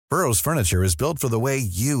Burrow's furniture is built for the way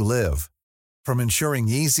you live. From ensuring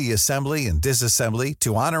easy assembly and disassembly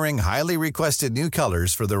to honoring highly requested new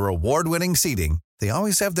colors for their award-winning seating, they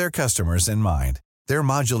always have their customers in mind. Their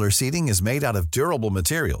modular seating is made out of durable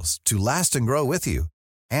materials to last and grow with you.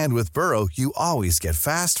 And with Burrow, you always get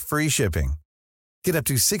fast, free shipping. Get up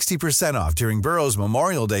to 60% off during Burrow's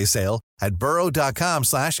Memorial Day sale at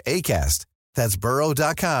burrow.com/ACAST. That's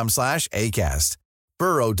burrow.com/ACAST.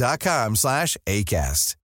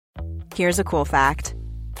 burrow.com/ACAST. Here's a cool fact.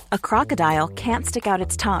 A crocodile can't stick out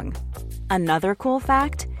its tongue. Another cool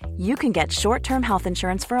fact, you can get short-term health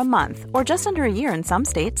insurance for a month or just under a year in some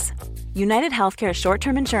states. United Healthcare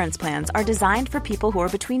short-term insurance plans are designed for people who are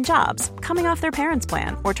between jobs, coming off their parents'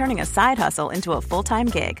 plan, or turning a side hustle into a full-time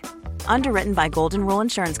gig. Underwritten by Golden Rule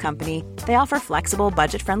Insurance Company, they offer flexible,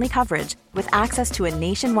 budget-friendly coverage with access to a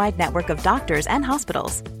nationwide network of doctors and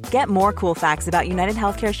hospitals. Get more cool facts about United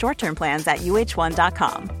Healthcare short-term plans at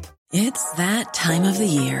uh1.com. It's that time of the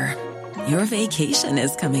year. Your vacation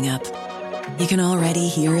is coming up. You can already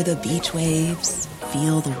hear the beach waves,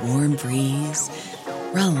 feel the warm breeze,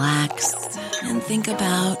 relax, and think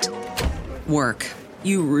about work.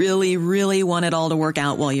 You really, really want it all to work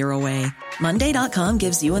out while you're away. Monday.com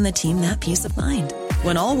gives you and the team that peace of mind.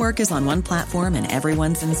 When all work is on one platform and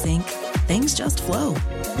everyone's in sync, things just flow.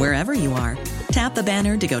 Wherever you are, tap the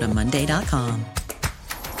banner to go to Monday.com.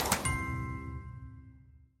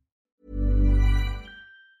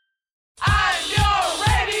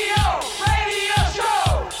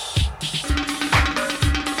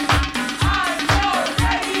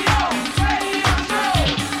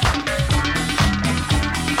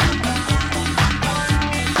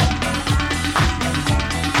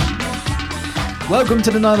 Welcome to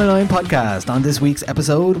the Noname podcast. On this week's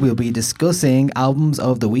episode, we'll be discussing albums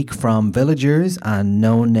of the week from Villagers and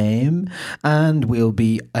Noname, and we'll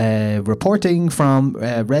be reporting from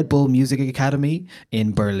Red Bull Music Academy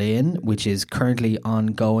in Berlin, which is currently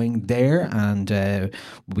ongoing there, and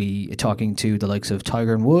we'll be talking to the likes of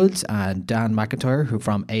Tiger and Woods and Dan McIntyre, who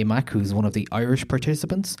from AMAC, who's one of the Irish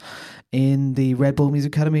participants in the Red Bull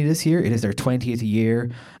Music Academy this year. It is their 20th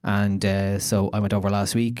year, and so I went over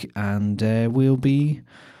last week, and we'll be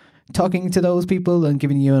talking to those people and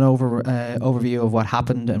giving you an overview of what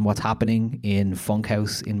happened and what's happening in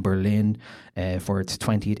Funkhaus in Berlin for its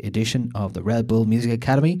 20th edition of the Red Bull Music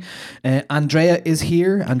Academy. Andrea is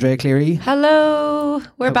here, Andrea Cleary. Hello,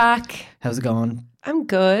 we're back. How's it going? I'm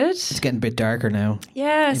good. It's getting a bit darker now.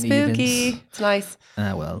 Yeah, spooky. It's nice.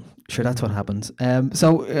 Well, sure, that's what happens.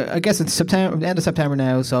 So I guess it's September, end of September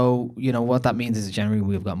now. So you know what that means is January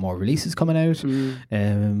we've got more releases coming out,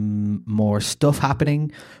 more stuff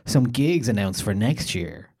happening, some gigs announced for next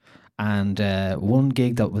year, and one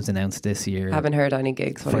gig that was announced this year. Haven't heard any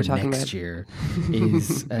gigs. What are you talking about? Next year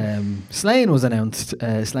is Slane was announced.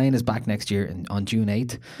 Slane is back next year on June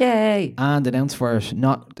 8th. Yay! And announced for it,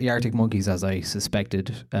 not the Arctic Monkeys as I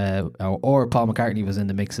suspected, or Paul McCartney was in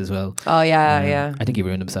the mix as well. Oh yeah. I think he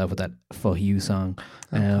ruined himself with that "Fuck You" song.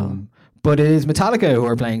 But it is Metallica who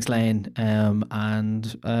are playing Slane,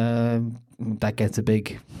 and that gets a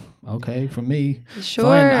big okay from me. Sure.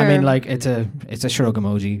 Fine. I mean, like it's a shrug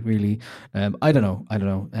emoji, really. I don't know.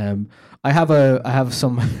 I have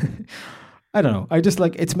some. I don't know. I just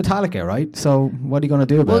like it's Metallica, right? So what are you going to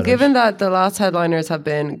do about it? Well, given that the last headliners have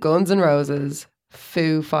been Guns N' Roses,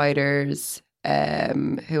 Foo Fighters,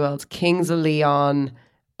 who else? Kings of Leon,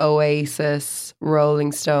 Oasis,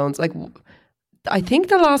 Rolling Stones. Like, I think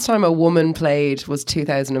the last time a woman played was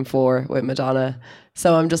 2004 with Madonna.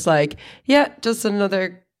 So I'm just like, yeah, just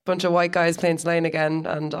another bunch of white guys playing Slane again,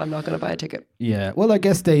 and I'm not going to buy a ticket. Yeah, well, I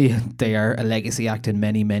guess they are a legacy act in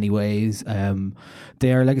many, many ways.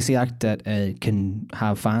 They are a legacy act that can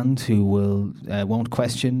have fans who won't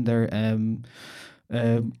question their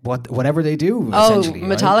whatever they do. Oh,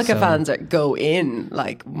 Metallica fans go in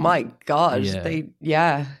like, my God,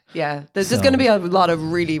 yeah. There's going to be a lot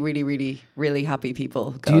of really, really, really, really happy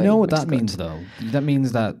people. Do you know what that means, though? That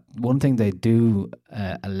means that one thing they do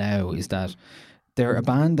allow is that they're a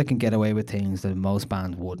band that can get away with things that most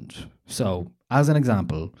bands wouldn't. So, as an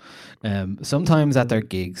example, sometimes at their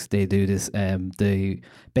gigs, they do this, the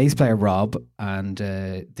bass player Rob and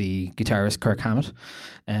the guitarist Kirk Hammett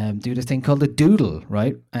do this thing called a doodle,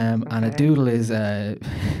 right? And a doodle is...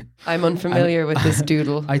 I'm unfamiliar with this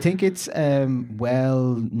doodle. I think it's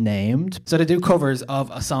well named. So they do covers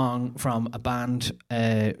of a song from a band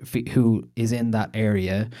who is in that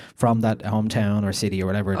area, from that hometown or city or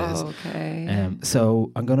whatever it is. Okay.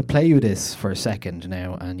 So I'm going to play you this for a second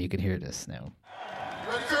now, and you can hear this now.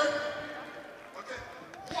 Ready, Kurt? Okay.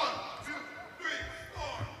 1, 2, 3, 4.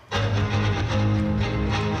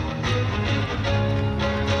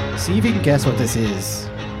 See if you can guess what this is.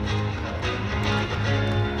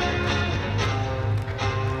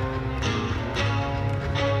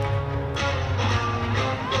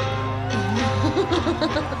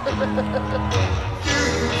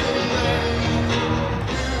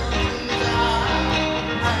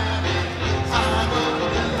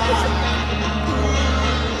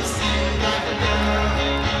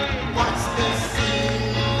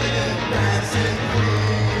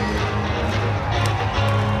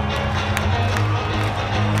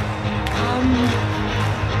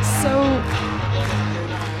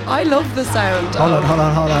 I love the sound. Hold on.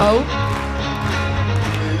 Oh.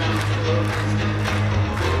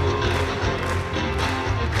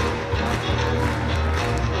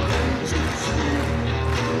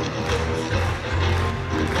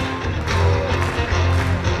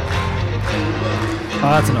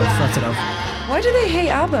 That's enough. Why do they hate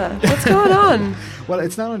ABBA? What's going on? Well,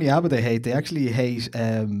 it's not only ABBA they hate. They actually hate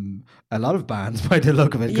a lot of bands by the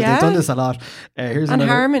look of it, because Yeah? they've done this a lot. And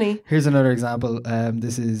Harmony. Here's another example.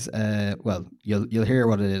 This is well, you'll hear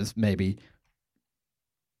what it is maybe.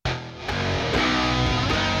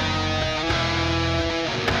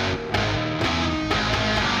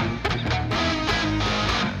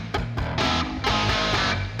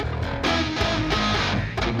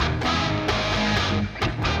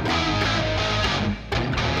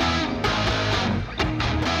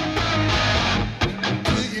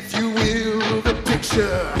 If you will, the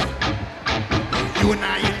picture. You and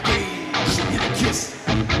I engaged in a kiss.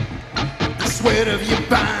 The sweat of your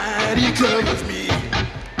body covers me.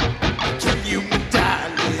 Can you, my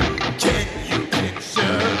darling, can you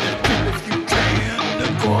picture this trip if you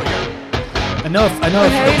can? Call you. Enough. I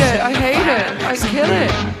hate it. I kill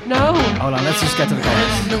it. No. Hold on, let's just get to the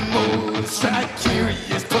chorus. And the most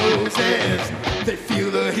curious poses. They feel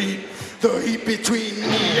the heat between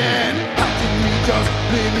me and how can you just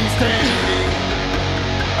leave me standing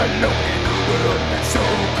alone in a world that's so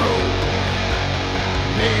cold?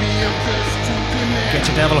 Maybe I'm just too demanding. Get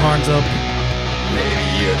your devil horns up. Maybe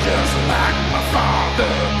you're just like my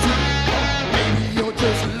father too. Maybe you're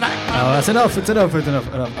just like my Oh, that's enough. It's enough.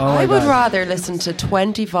 Oh, I my would God. rather listen to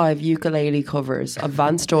 25 ukulele covers of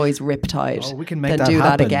Vance Joy's Riptide Oh, we can make than that do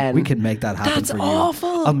happen. that again. We can make that happen That's for you.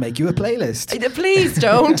 awful. I'll make you a playlist. Please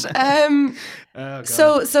don't. God.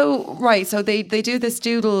 So they do this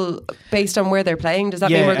doodle based on where they're playing. Does that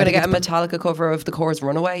Yeah, mean we're I going to think get a Metallica cover of The Core's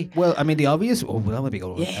Runaway? Well, I mean, the obvious. Oh, well, that would be a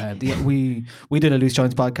good one. Yeah. We did a Loose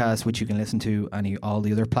Joints podcast, which you can listen to all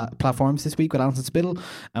the other platforms this week with Alison Spittle,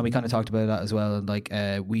 and we kind of talked about that as well. Like,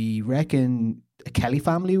 we reckon a Kelly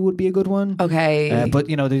Family would be a good one. Okay. But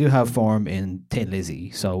they do have form in Tin Lizzy,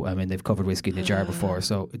 so I mean they've covered Whiskey in a Jar before,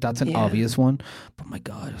 so that's an obvious one. But my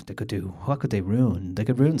God, what could they ruin? They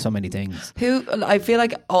could ruin so many things. I feel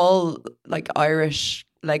like all like Irish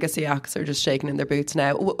legacy acts are just shaking in their boots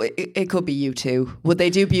now. It could be U2. Would they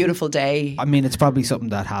do Beautiful Day? I mean, it's probably something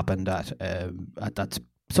that happened at that's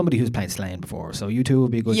somebody who's played Slane before, so U2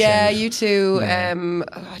 would be a good. Yeah, shout. U2. Yeah.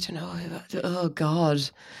 I don't know. Oh God.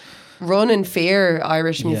 Run in fear,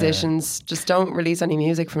 Irish musicians. Just don't release any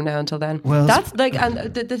music from now until then. Well, that's like,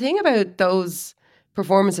 and the thing about those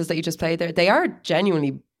performances that you just played there, they are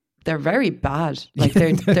genuinely, they're very bad. Like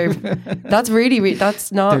they're that's really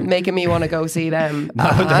that's not making me want to go see them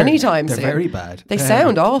anytime they're soon. very bad. They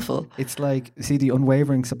sound awful. It's like, see, the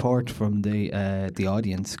unwavering support from the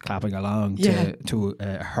audience clapping along to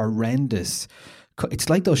a horrendous. It's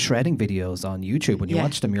like those shredding videos on YouTube. When you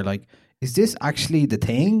watch them, you're like, is this actually the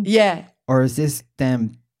thing? Yeah. Or is this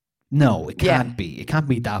them? No, it can't be. It can't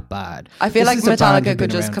be that bad. I feel This like is a band Metallica who've been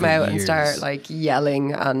could just around come for out and years. start like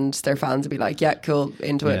yelling, and their fans would be like, yeah, cool,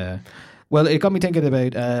 into it. Well, it got me thinking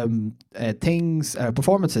about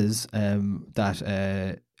performances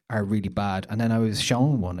that are really bad. And then I was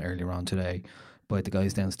shown one earlier on today by the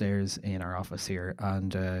guys downstairs in our office here,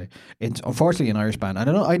 and it's unfortunately an Irish band. I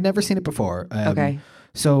don't know, I'd never seen it before. Okay.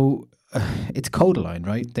 So it's Codaline,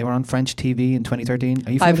 right? They were on French TV in 2013.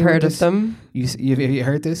 Are you I've familiar heard with of this? them. Have you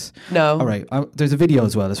heard this? No. All right. There's a video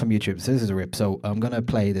as well. It's from YouTube. So this is a rip. So I'm going to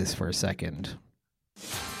play this for a second.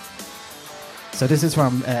 So this is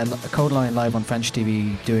from Codaline live on French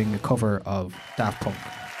TV doing a cover of Daft Punk.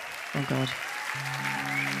 Oh God.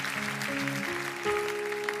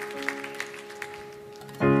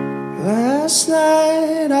 Last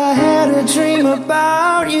night I had a dream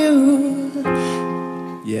about you.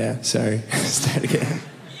 Yeah, sorry. Start again.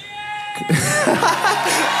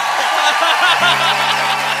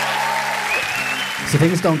 So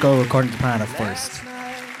things don't go according to plan at first.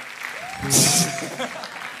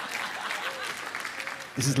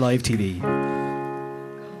 This is live TV.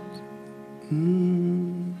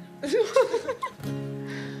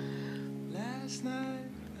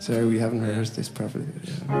 Sorry, we haven't rehearsed this properly.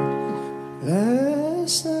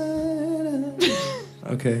 Last night.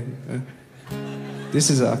 Okay. This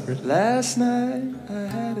is awkward. Last night I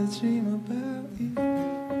had a dream about you.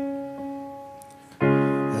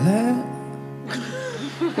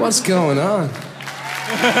 What's going on?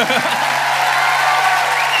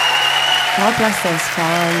 God bless those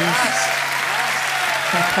fans.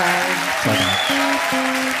 They're proud.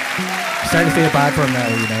 I'm starting to feel bad for him now,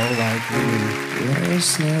 you know, like really.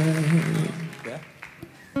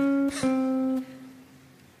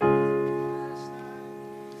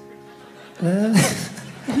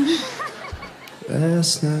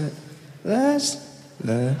 Last night. Last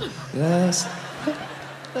night. Last.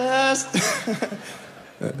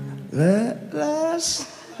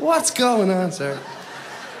 What's going on, sir?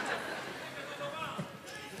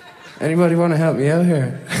 Anybody want to help me out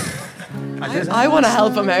here? I want to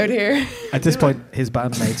help him out here. At this point, his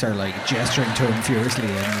bandmates are like gesturing to him furiously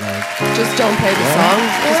and like, Just don't play the song.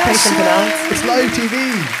 Just play something else. it's live TV.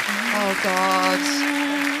 Oh God.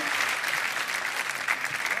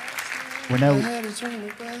 We're now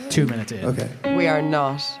 2 minutes in. Okay. We are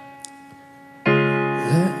not.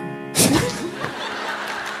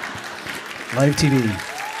 Live TV.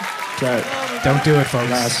 Try it. Don't do it, folks.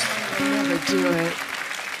 Never do it.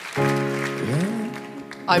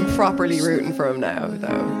 I'm properly rooting for him now,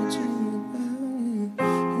 though.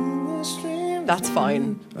 That's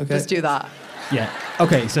fine. Okay. Just do that. Yeah.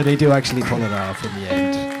 Okay, so they do actually pull it off in the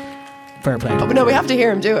end. Fair play. But no, we have to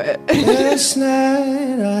hear him do it. Last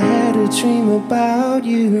night I had a dream about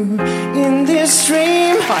you. In this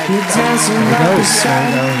dream, you're dancing right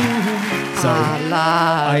beside me. So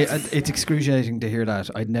Lads. it's excruciating to hear that.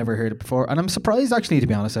 I'd never heard it before, and I'm surprised actually. To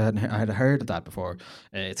be honest, I had heard of that before.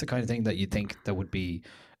 It's the kind of thing that you'd think that would be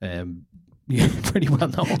pretty well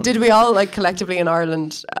known. Did we all, like, collectively in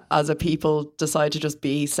Ireland as a people decide to just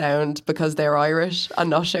be sound because they're Irish and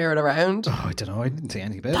not share it around? Oh, I don't know. I didn't see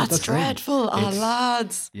anything about it. That's really- dreadful.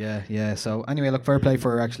 Lads. Yeah. So anyway, look, fair play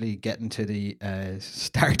for actually getting to the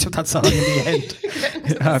start of that song in the end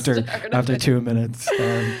after 2 minutes.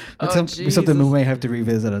 It's something we may have to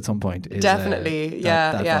revisit at some point. Is, Definitely,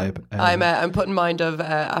 that yeah. vibe. I'm putting mind of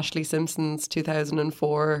Ashley Simpson's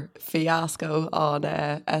 2004 fiasco on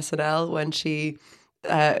SNL when she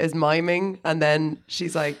is miming and then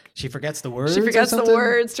she's like she forgets the words. She forgets or the something?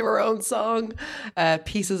 words to her own song,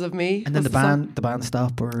 "Pieces of Me." And then the band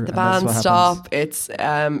stop or The band stop. It's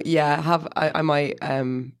I might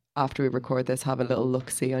after we record this have a little look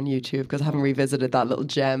see on YouTube because I haven't revisited that little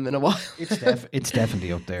gem in a while. It's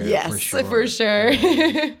definitely up there. Yes, for sure.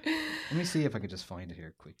 Let me see if I could just find it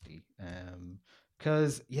here quickly.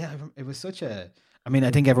 Because it was such a. I mean, I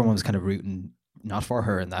think everyone was kind of rooting not for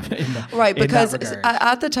her in that right, because regard.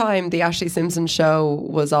 At the time the Ashley Simpson show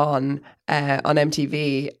was on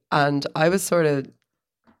MTV, and I was sort of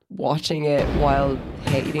watching it while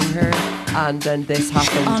hating her, and then this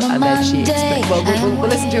happened, and then she explained. Well, we'll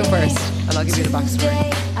listen to it first, and I'll give you the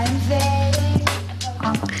backstory.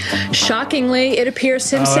 Shockingly, it appears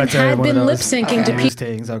Simpson had been lip syncing to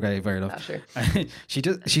things. Okay, fair enough. Sure. she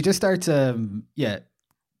just starts.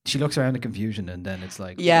 She looks around in confusion, and then it's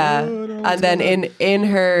like, and then in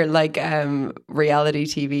her like reality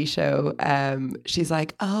TV show, she's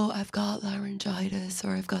like, oh, I've got laryngitis,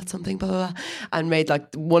 or I've got something, blah, blah, blah, and made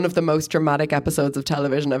like one of the most dramatic episodes of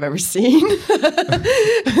television I've ever seen,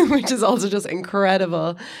 which is also just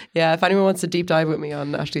incredible. Yeah, if anyone wants to deep dive with me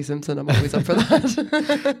on Ashley Simpson, I'm always up for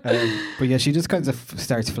that. But yeah, she just kind of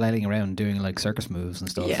starts flailing around doing like circus moves and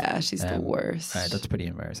stuff. Yeah, she's the worst. That's pretty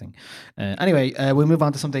embarrassing. Anyway, we'll move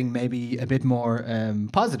on to something maybe a bit more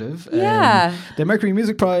positive. The Mercury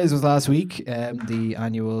Music Prize was last week. The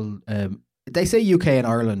annual. They say UK and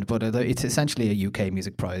Ireland, but it's essentially a UK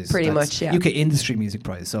music prize. Pretty much, yeah. UK industry music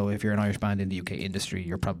prize. So if you're an Irish band in the UK industry,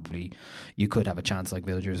 you could have a chance. Like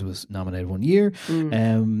Villagers was nominated one year.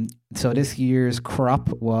 So this year's crop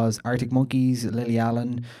was Arctic Monkeys, Lily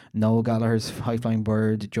Allen, Noel Gallagher's High Flying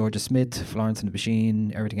Bird, Georgia Smith, Florence and the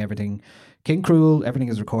Machine, Everything. King Cruel, Everything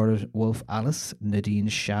is Recorded, Wolf Alice, Nadine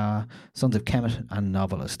Shah, Sons of Kemet, and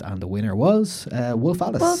Novelist. And the winner was Wolf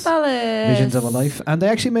Alice. Wolf Alice. Visions of a Life. And they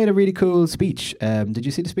actually made a really cool speech. Did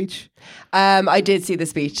you see the speech? I did see the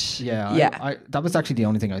speech. Yeah. That was actually the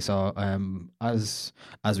only thing I saw. As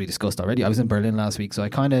we discussed already, I was in Berlin last week, so I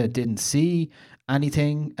kind of didn't see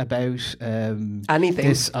anything about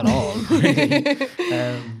this at all. Really.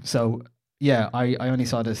 So yeah, I only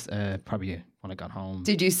saw this probably when I got home.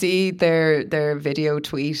 Did you see their video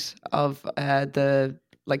tweet of the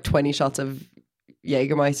like 20 shots of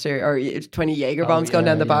Jägermeister or 20 Jaeger bombs going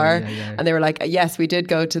down the bar. And they were like, yes, we did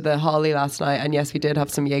go to the Holly last night, and yes, we did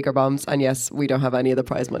have some Jaeger bombs, and yes, we don't have any of the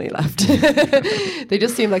prize money left. They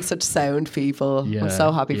just seem like such sound people. I'm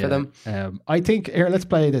so happy for them. I think, here, let's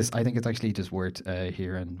play this. I think it's actually just worth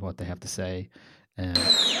hearing what they have to say.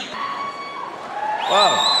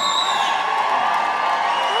 Wow.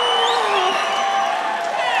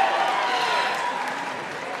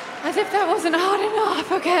 As if that wasn't hard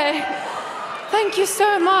enough, okay. Thank you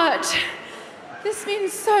so much. This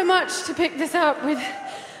means so much to pick this up with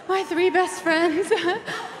my 3 best friends.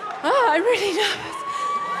 I'm really nervous.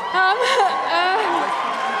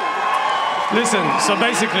 Listen, so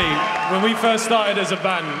basically, when we first started as a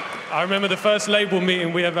band, I remember the first label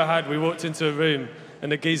meeting we ever had, we walked into a room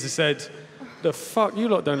and the geezer said, "The fuck, you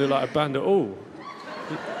lot don't look like a band at all.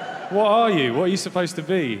 What are you? What are you supposed to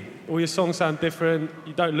be? All your songs sound different,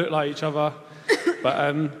 you don't look like each other."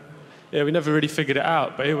 But yeah, we never really figured it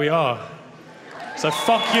out, but here we are. So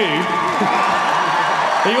fuck you.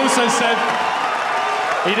 He also said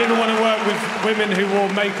he didn't want to work with women who wore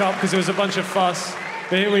makeup because there was a bunch of fuss.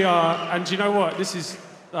 But here we are, and do you know what? This is,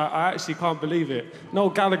 I actually can't believe it. Noel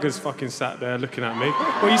Gallagher's fucking sat there looking at me.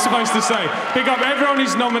 What are you supposed to say? Big up everyone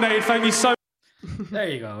who's nominated, thank you so. There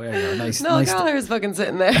you go. Nice. Noel Gallagher's fucking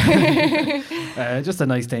sitting there. Just a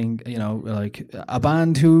nice thing, you know, like a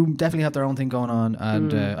band who definitely have their own thing going on.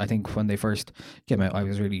 And I think when they first came out, I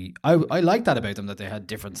was really, I liked that about them, that they had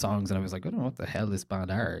different songs, and I was like, I don't know what the hell this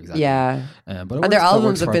band are exactly. Yeah. But and their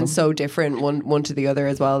albums have been so different one to the other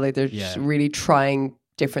as well. Like they're just really trying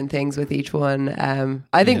different things with each one.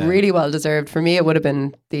 I think really well deserved. For me, it would have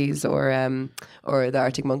been these or the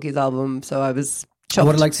Arctic Monkeys album. So I was chuffed. I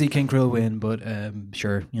would have liked to see King Cruel win, but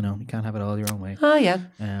sure, you know, you can't have it all your own way. Oh yeah.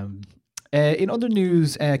 In other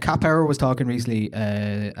news, Cat Power was talking recently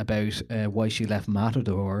about why she left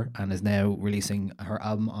Matador and is now releasing her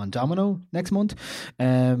album on Domino next month. The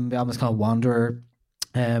album is called Wanderer.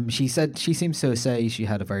 She said she seems to say she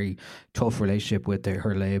had a very tough relationship with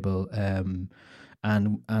her label,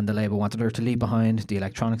 and the label wanted her to leave behind the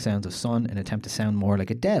electronic sounds of Sun in an attempt to sound more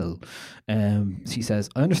like Adele. She says,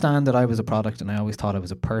 "I understand that I was a product and I always thought I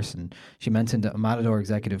was a person." She mentioned a Matador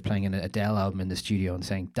executive playing an Adele album in the studio and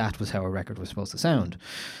saying that was how a record was supposed to sound.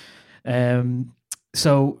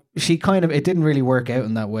 So she it didn't really work out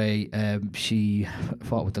in that way. She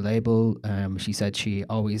fought with the label. She said she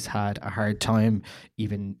always had a hard time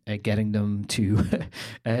even getting them to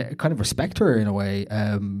kind of respect her in a way.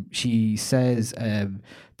 She says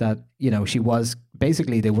that, you know, she was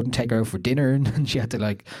basically, they wouldn't take her out for dinner, and she had to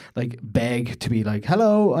like beg to be like,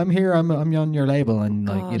 "Hello, I'm here. I'm on your label," and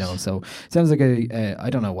like, you know. So it sounds like I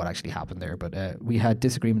don't know what actually happened there, but we had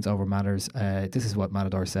disagreements over matters. This is what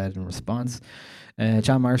Matador said in response.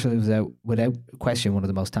 Chan Marshall was without question one of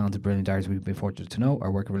the most talented, brilliant artists we've been fortunate to know.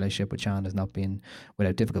 Our working relationship with Chan has not been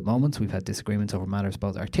without difficult moments. We've had disagreements over matters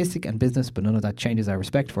both artistic and business, but none of that changes our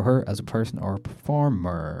respect for her as a person or a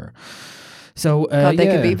performer. So God, they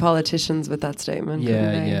could be politicians with that statement.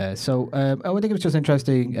 Yeah. So I think it was just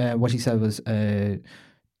interesting. What she said was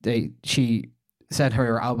she said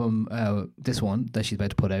her album, this one that she's about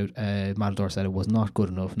to put out, Matador said it was not good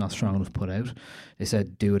enough, not strong enough to put out. They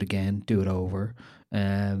said, do it again, do it over.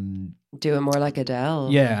 Do it more like Adele.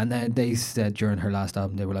 Yeah, and then they said during her last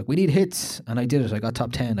album, they were like, we need hits. And I did it. I got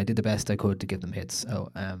top 10. I did the best I could to give them hits.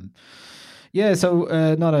 So, yeah, so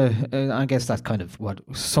I guess that's kind of what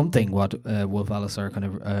Wolf Alice are kind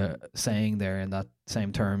of saying there in that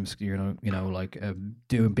same terms. You know, like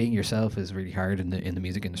being yourself is really hard in the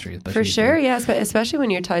music industry, especially for sure. Yeah, especially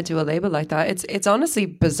when you're tied to a label like that. It's honestly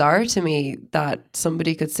bizarre to me that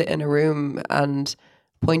somebody could sit in a room and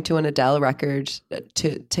point to an Adele record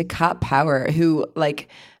to Cat Power, who, like,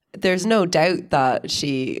 there's no doubt that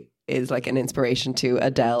she is like an inspiration to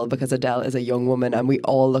Adele, because Adele is a young woman and we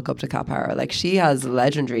all look up to Cat Power. Like, she has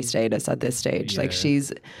legendary status at this stage. Like,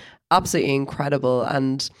 she's absolutely incredible,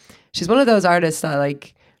 and she's one of those artists that,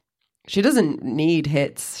 like, she doesn't need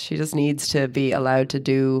hits. She just needs to be allowed to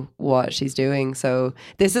do what she's doing. So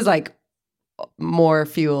this is like more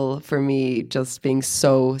fuel for me, just being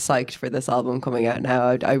so psyched for this album coming out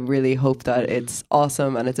now. I really hope that it's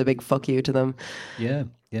awesome and it's a big fuck you to them. Yeah.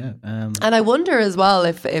 And I wonder as well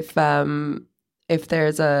if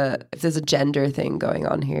there's a gender thing going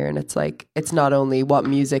on here, and it's like, it's not only what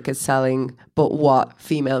music is selling, but what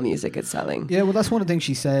female music is selling. Yeah, well, that's one of the things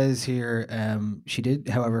she says here. She did,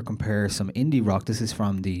 however, compare some indie rock. This is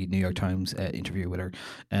from the New York Times interview with her.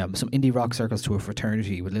 Some indie rock circles to a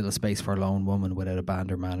fraternity with little space for a lone woman without a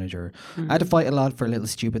band or manager. I had to fight a lot for little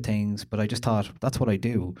stupid things, but I just thought, that's what I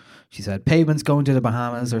do. She said, Pavement's going to the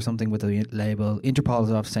Bahamas or something with the label. Interpol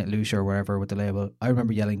is off St. Lucia or wherever with the label. I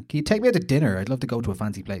remember yelling, can you take me out to dinner? I'd love to go to a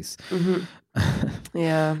fancy place.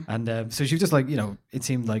 Yeah. And so she was just like, it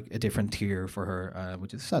seemed like a different tier for her,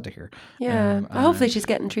 which is sad to hear. Yeah. Hopefully she's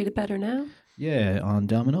getting treated better now. Yeah, on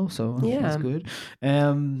Domino, so Yeah. that's good.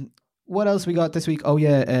 What else we got this week? Oh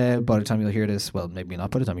yeah, by the time you'll hear this, well, maybe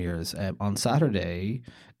not by the time you hear this, on Saturday,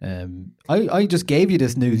 I just gave you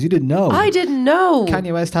this news. You didn't know. I didn't know.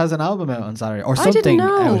 Kanye West has an album out on Saturday, or something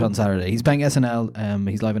out on Saturday. He's playing SNL.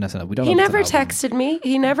 He's live in SNL. We don't. He know if never it's an album. texted me.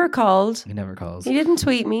 He never called. He never calls. He didn't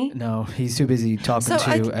tweet me. No, he's too busy talking So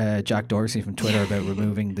to Jack Dorsey from Twitter about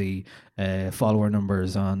removing the follower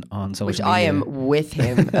numbers on social Which media. I am with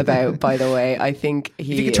him about, by the way. I think If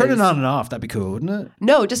you could turn it on and off, that'd be cool, wouldn't it?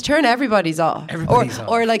 No, just turn everybody's off. Everybody's off.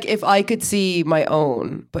 Or like if I could see my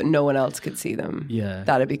own, but no one else could see them. Yeah.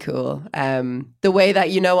 That'd be cool. The way that,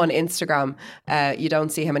 on Instagram, you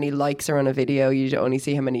don't see how many likes are on a video. You only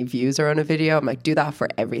see how many views are on a video. I'm like, do that for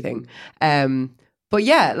everything. But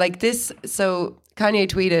yeah, like this. So Kanye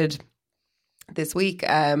tweeted this week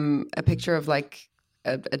a picture of like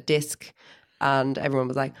a disc, and everyone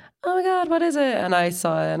was like, oh my God, what is it? And I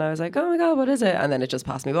saw it and I was like, oh my God, what is it? And then it just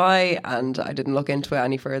passed me by and I didn't look into it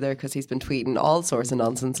any further because he's been tweeting all sorts of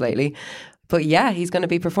nonsense lately. But yeah, he's going to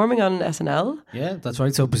be performing on SNL. Yeah, that's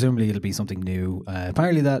right. So presumably it'll be something new.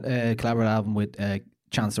 Apparently that collaborative album with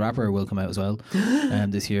Chance the Rapper will come out as well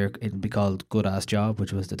this year. It'll be called Good Ass Job,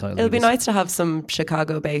 which was the title. It'll be nice to have some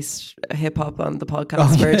Chicago-based hip-hop on the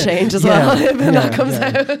podcast for a change as well when that comes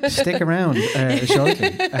out. Stick around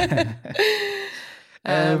shortly.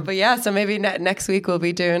 But yeah, so maybe next week we'll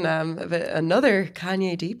be doing another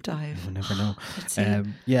Kanye deep dive. You never know.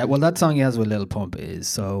 Yeah, well, that song he has with Lil Pump is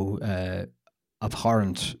so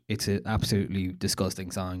abhorrent. It's an absolutely disgusting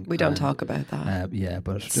song. We don't talk about that. Yeah,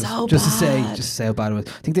 but just So to bad. say how bad it was.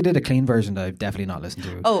 I think they did a clean version that I've definitely not listened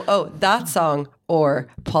to. Oh, that song or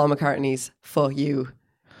Paul McCartney's "Fuck You."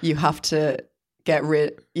 You have to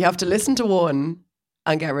You have to listen to one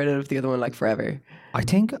and get rid of the other one like forever. I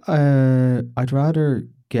think I'd rather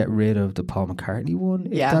get rid of the Paul McCartney one.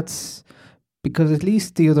 Yeah. That's because at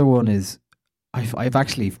least the other one is I've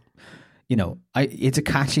actually, it's a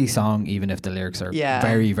catchy song even if the lyrics are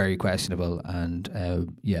very, very questionable, and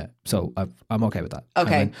so I'm okay with that.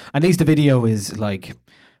 Okay. And at least the video is like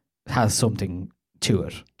has something to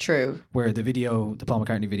it. True. Where the Paul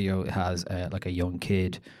McCartney video has like a young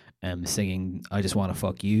kid singing "I Just Want to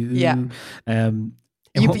Fuck You." Yeah.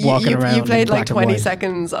 You played like 20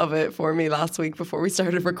 seconds of it for me last week before we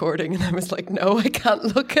started recording, and I was like, no, I can't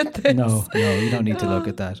look at this. No, you don't need to look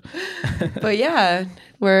at that. But yeah,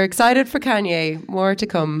 we're excited for Kanye. More to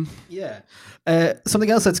come. Yeah.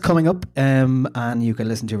 Something else that's coming up and you can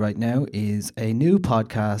listen to right now is a new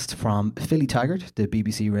podcast from Philly Taggart, the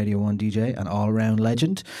BBC Radio 1 DJ and all-round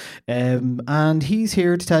legend. And he's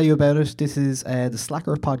here to tell you about it. This is the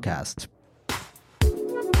Slacker Podcast.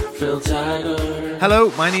 Phil Taggart.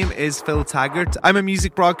 Hello, my name is Phil Taggart. I'm a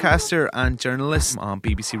music broadcaster and journalist on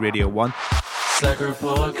BBC Radio 1. Slacker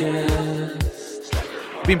Podcast.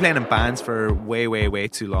 I've been playing in bands for way, way, way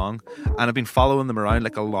too long, and I've been following them around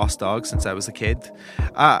like a lost dog since I was a kid.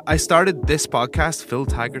 I started this podcast, Phil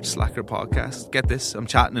Taggart Slacker Podcast. Get this, I'm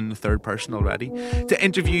chatting in the third person already, to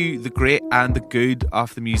interview the great and the good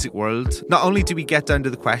of the music world. Not only do we get down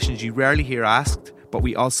to the questions you rarely hear asked, but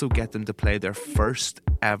we also get them to play their first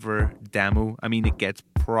ever demo. I mean, it gets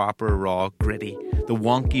proper raw, gritty. The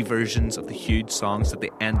wonky versions of the huge songs that they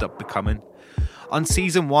end up becoming. On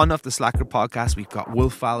season 1 of the Slacker Podcast, we've got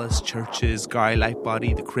Wolf Alice, Churches, Gary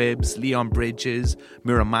Lightbody, The Cribs, Leon Bridges,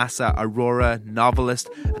 Muramasa, Aurora, Novelist,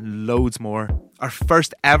 and loads more. Our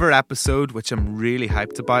first ever episode, which I'm really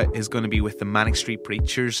hyped about, is going to be with the Manic Street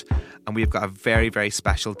Preachers, and we've got a very, very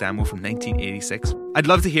special demo from 1986. I'd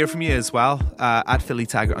love to hear from you as well, at Philly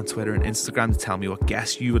Taggart on Twitter and Instagram to tell me what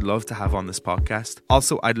guests you would love to have on this podcast.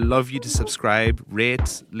 Also, I'd love you to subscribe,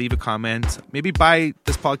 rate, leave a comment, maybe buy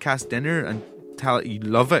this podcast dinner and tell it you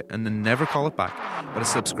love it and then never call it back. But a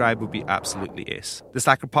subscribe would be absolutely ace. The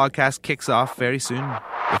Slacker Podcast kicks off very soon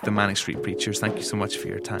with the Manic Street Preachers. Thank you so much for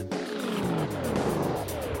your time.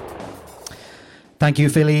 Thank you,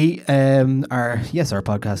 Philly. Our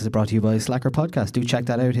podcast is brought to you by Slacker Podcast. Do check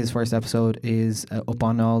that out. His first episode is up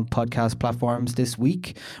on all podcast platforms this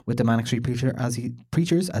week with the Manic Street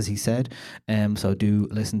Preachers, as he said. So do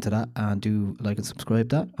listen to that and do like and subscribe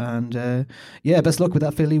to that. And best luck with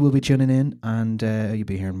that, Philly. We'll be tuning in, and you'll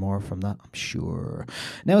be hearing more from that, I'm sure.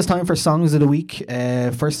 Now it's time for songs of the week.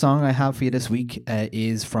 First song I have for you this week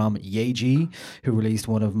is from Yeji, who released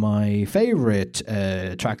one of my favourite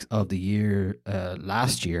tracks of the year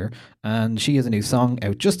last year, and she has a new song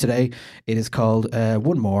out just today. It is called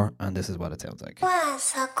One More, and this is what it sounds like.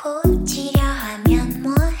 와서 고치려 하면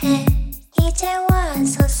뭐해 이제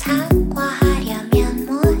와서 사과하려면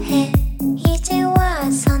뭐해 이제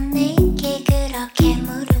와서 내게 그렇게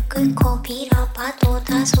무릎 꿇고 빌어봐도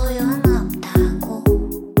다 소용없다고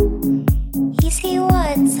Is it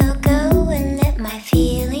what so go and let my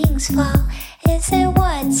feelings fall Is it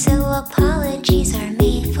what so apologies are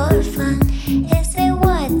made for fun Is it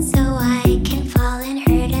what so I can fall and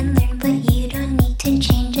hurt and learn but you don't need to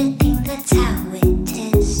change a thing that's how it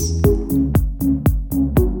is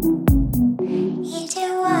이제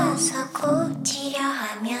와서 고치려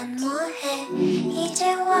하면 뭐해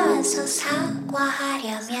이제 와서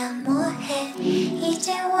사과하려면 뭐해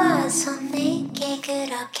이제 와서 내게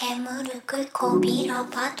그렇게 무릎 꿇고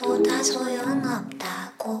빌어봐도 다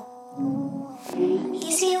소용없다고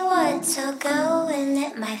Is it what so go and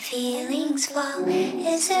let my feelings fall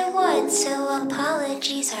Is it what so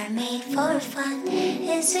apologies are made for fun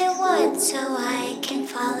Is it what so I can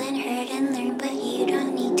fall and hurt and learn but you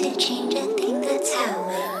don't need to change a thing that's how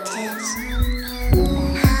it is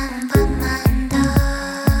한 번만 더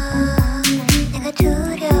내가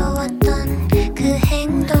두려웠던 그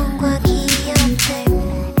행동과 기억들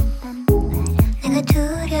내가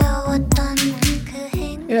두려웠던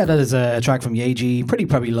Yeah, that is a track from Yeji. Pretty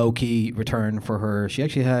probably low-key return for her. She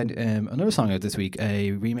actually had another song out this week,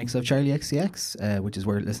 a remix of Charlie XCX, which is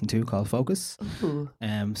worth listening to, called Focus. But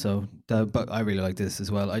I really like this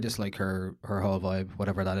as well. I just like her whole vibe,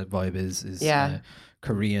 whatever that vibe is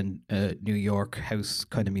Korean, New York house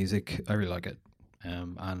kind of music. I really like it.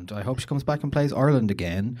 And I hope she comes back and plays Ireland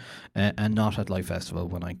again, and not at Live Festival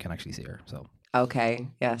when I can actually see her. So. Okay,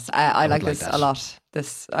 yes. I like this a lot.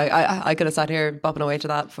 This I could have sat here bopping away to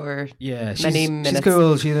that for many minutes. She's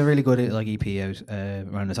cool. She had a really good EP out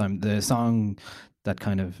around the time. The song that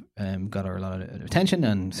kind of got her a lot of attention,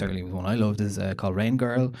 and certainly was one I loved, is called Rain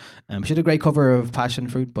Girl. She did a great cover of Passion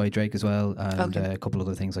Fruit by Drake as well, and a couple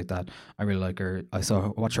other things like that. I really like her. I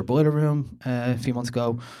watched her Boiler Room a few months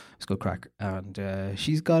ago. It's good crack, and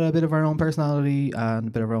she's got a bit of her own personality and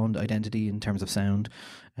a bit of her own identity in terms of sound.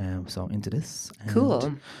 So into this.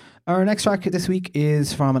 Cool. Our next track this week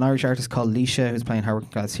is from an Irish artist called Leisha, who's playing Hard Working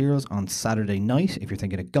Class Heroes on Saturday night. If you're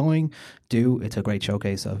thinking of going, do. It's a great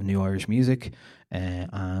showcase of new Irish music.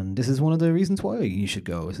 And this is one of the reasons why you should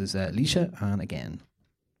go. This is Leisha and Again.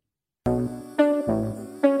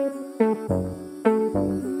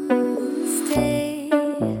 Stay,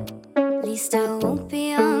 at least I won't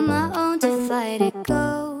be on my own to fight it,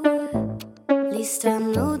 go. At least I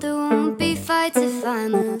know there won't be fights if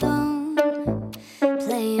I'm alone.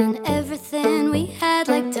 Playing everything we had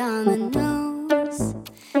like dominoes.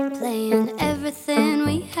 Playing everything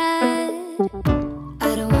we had.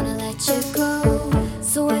 I don't wanna let you go.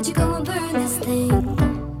 So why'd you go and burn this thing?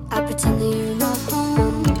 I pretend that you're not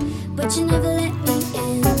home, but you never let me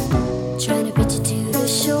in. Trying to beat you to the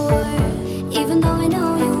shore, even though I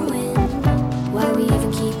know you win. Why we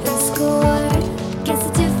even keeping score? Guess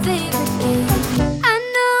it's your favorite game. I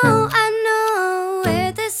know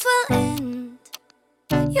where this will end.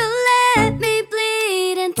 You let me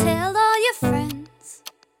bleed and tell all your friends,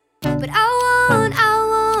 but I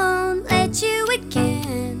won't let you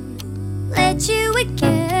again. Let you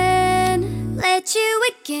again. Let you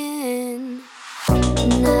again.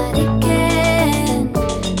 Not again.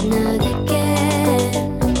 Not again.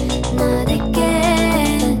 Not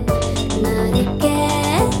again. Not again.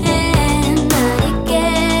 Not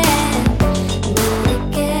again. Not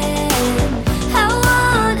again. I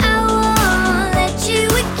won't let you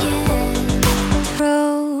again.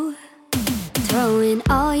 Throwing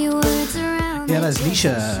all your words around. Yeah, that's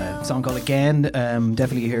Leisha, a song called Again.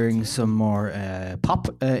 Definitely hearing some more pop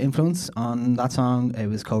influence on that song. It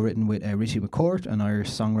was co-written with Richie McCourt, an Irish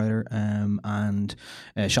songwriter, and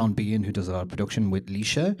Sean Bean, who does a lot of production with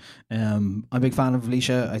Leisha. I'm a big fan of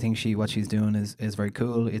Leisha. I think what she's doing is very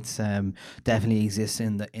cool. It's definitely exists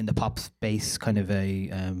in the pop space, kind of a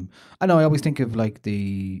I know I always think of like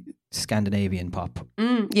the Scandinavian pop.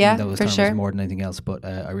 Yeah, those for terms sure. more than anything else, but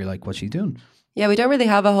I really like what she's doing. Yeah, we don't really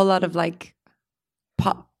have a whole lot of like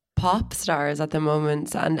pop pop stars at the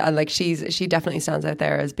moment, and like she definitely stands out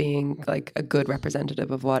there as being like a good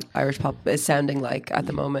representative of what Irish pop is sounding like at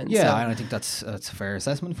the moment. Yeah, so. and I think that's a fair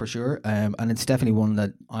assessment for sure. And it's definitely one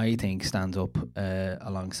that I think stands up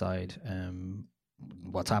alongside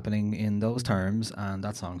what's happening in those terms, and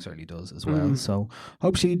that song certainly does as well. So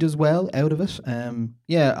hope she does well out of it.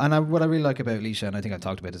 What I really like about Leisha, and I think I've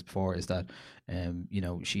talked about this before, is that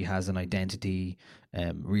she has an identity,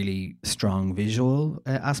 really strong visual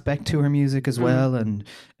aspect to her music as well, and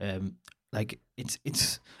like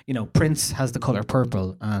it's Prince has the color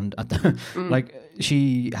purple, and at the, like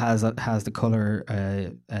she has the color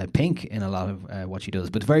pink in a lot of what she does,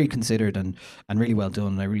 but very considered and really well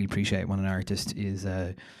done. And I really appreciate when an artist is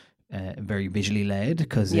very visually led,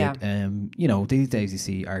 because these days you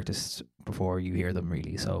see artists before you hear them,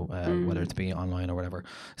 really. So whether it's be online or whatever,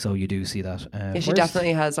 so you do see that. She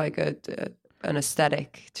definitely has like an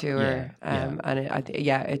aesthetic to her, and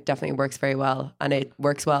it definitely works very well, and it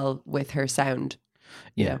works well with her sound.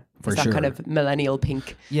 For that sure. kind of millennial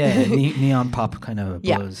pink. Neon pop kind of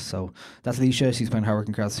buzz. So that's Leisha. She's playing Hard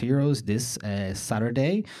Working Class Heroes this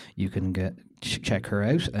Saturday. You can check her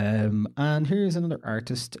out. And here's another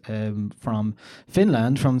artist from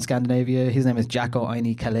Finland, from Scandinavia. His name is Jacko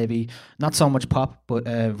Aini Kalevi. Not so much pop, but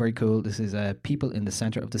very cool. This is People in the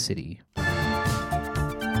Center of the City.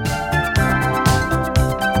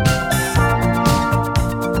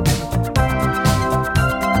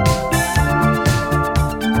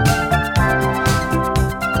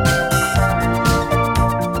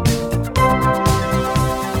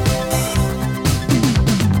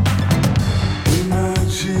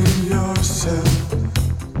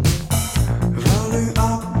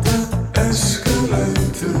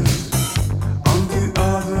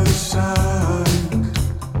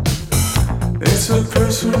 A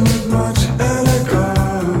person with much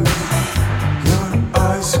elegance, your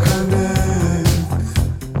eyes connect,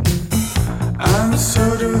 and so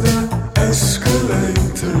do the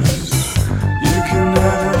escalators. You can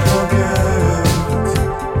never forget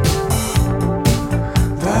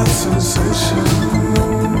that sensation.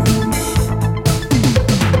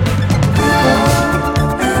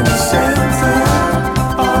 In the center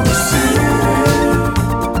of the city,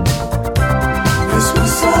 this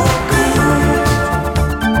was so good.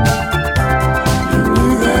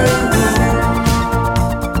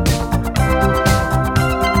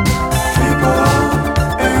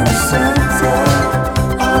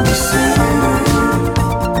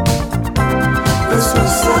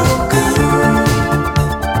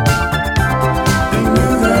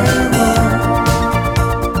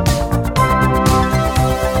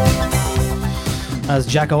 As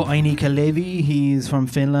Jacko Aini Kalevi, he's from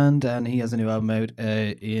Finland, and he has a new album out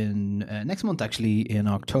in next month, actually, in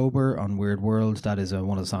October on Weird World. That is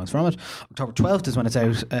one of the songs from it. October 12th is when it's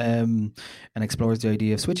out, and explores the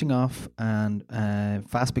idea of switching off and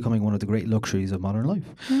fast becoming one of the great luxuries of modern life.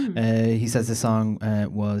 He says this song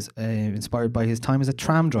was inspired by his time as a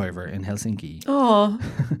tram driver in Helsinki. Oh,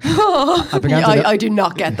 I do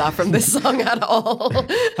not get that from this song at all.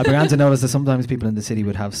 I began to notice that sometimes people in the city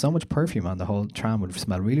would have so much perfume on, the whole tram would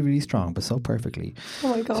smell really, really strong, but so perfectly. Oh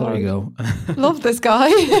my god! So there you go. Love this guy.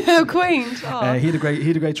 How quaint. He had a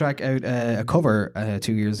great track out, a cover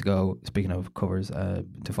 2 years ago. Speaking of covers, to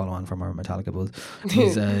follow on from our Metallica buzz,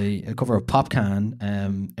 was a cover of Pop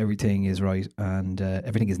Can. Everything is right and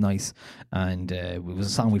everything is nice, and it was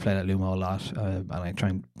a song we played at Lumo a lot, and I try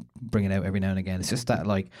and bring it out every now and again. It's just that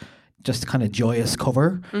just kind of joyous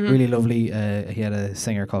cover, really lovely. He had a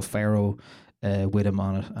singer called Pharaoh with him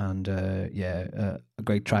on it, and a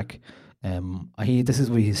great track. This is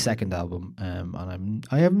his second album, and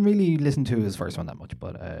I haven't really listened to his first one that much,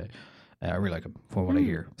 but I really like him for what I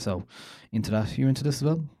hear. So into that. You into this as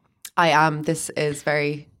well? I am. This is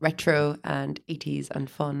very retro and 80s and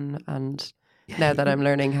fun, and now that I'm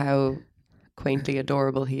learning how quaintly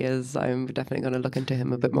adorable he is, I'm definitely going to look into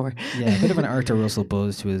him a bit more. Yeah, a bit of an Arthur Russell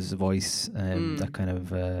buzz to his voice, that kind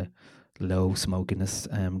of low smokiness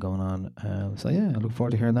going on. So yeah, I look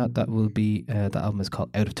forward to hearing that. That will be the album is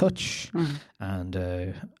called Out of Touch, and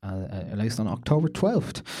released on October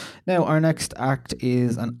 12th. Now our next act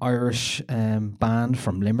is an Irish band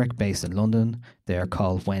from Limerick based in London. They are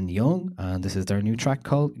called When Young, and this is their new track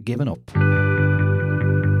called Given Up.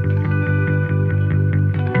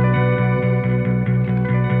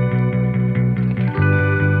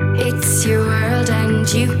 It's your world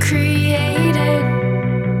and you create it.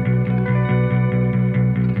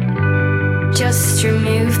 Just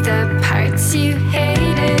remove the parts you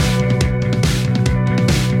hated.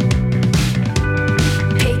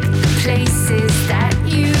 Pick the places that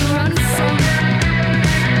you run from.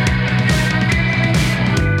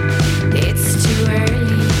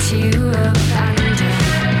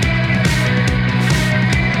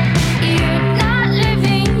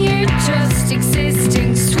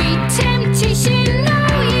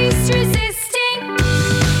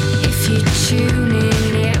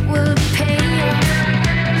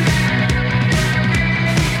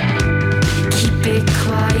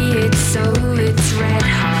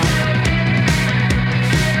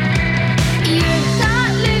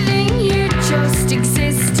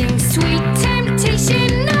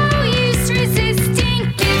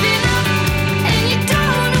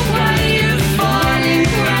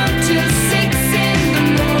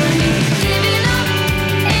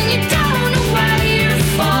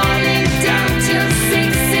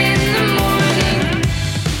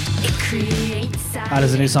 That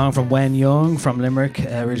is a new song from Wen Young from Limerick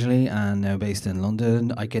originally and now based in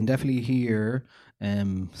London. I can definitely hear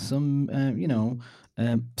some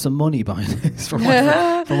money behind this, for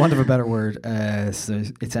want of a better word. So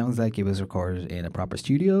it sounds like it was recorded in a proper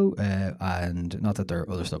studio, and not that their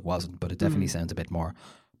other stuff wasn't, but it definitely sounds a bit more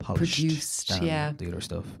polished, produced, than the other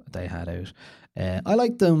stuff they had out. I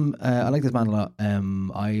like them. I like this band a lot.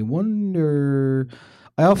 I wonder.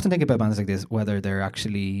 I often think about bands like this whether they're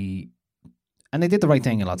actually. And they did the right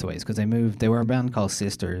thing in lots of ways because they were a band called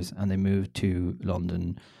Sisters and they moved to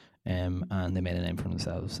London and they made a name for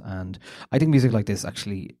themselves. And I think music like this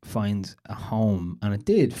actually finds a home, and it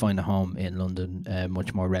did find a home in London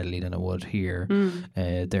much more readily than it would here.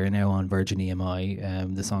 They're now on Virgin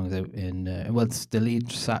EMI. The song is out in, it's the lead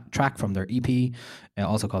track from their EP,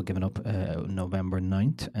 also called Giving Up, November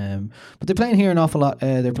 9th. But they're playing here an awful lot.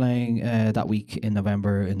 They're playing that week in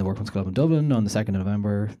November in the Workman's Club in Dublin on the 2nd of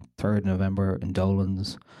November, 3rd of November in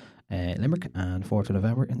Dolan's. Limerick, and 4th of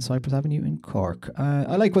November in Cypress Avenue in Cork.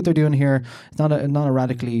 I like what they're doing here. It's not a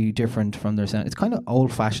radically different from their sound. It's kind of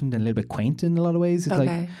old fashioned and a little bit quaint in a lot of ways. It's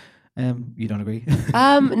like you don't agree?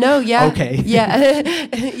 No, yeah. Okay. Yeah.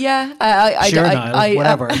 Yeah. Niall,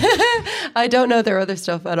 whatever. I don't know their other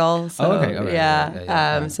stuff at all. So okay.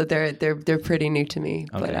 Yeah. So they're pretty new to me.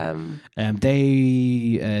 Okay.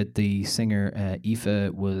 But the singer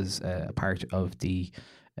Aoife was a part of the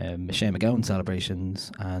Shane McGowan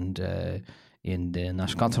celebrations and in the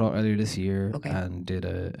National Concert Hall earlier this year, and did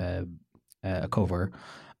a cover,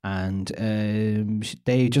 and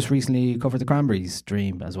they just recently covered the Cranberries'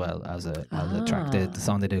 Dream as well as a track, the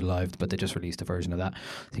song they did live, but they just released a version of that,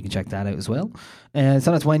 so you can check that out as well. So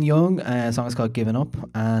that's Wen Young. The song is called Giving Up,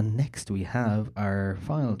 and next we have our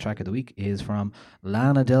final track of the week is from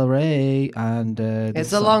Lana Del Rey, and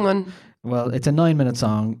it's a long one. Well, it's a 9-minute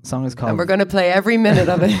song. Song is called... And we're going to play every minute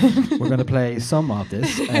of it. We're going to play some of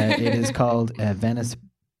this. It is called Venice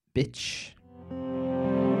Bitch.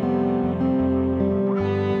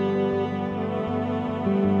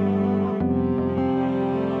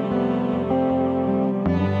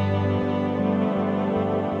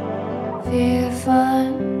 Feel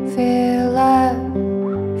fun, feel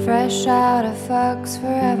love, fresh out of fucks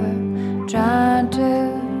forever, trying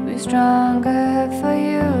to be stronger for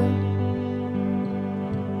you.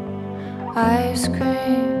 Ice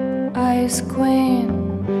cream, ice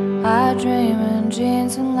queen, I dream in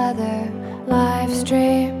jeans and leather, live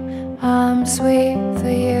stream, I'm sweet for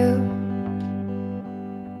you.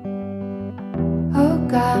 Oh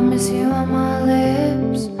God, miss you on my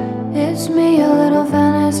lips, it's me, a little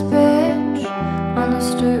Venice bitch, on the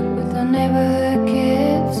stoop with the neighborhood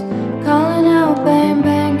kids, calling out bang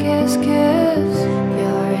bang kiss kiss.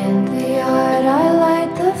 You're in the yard, I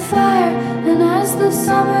light the fire, and as the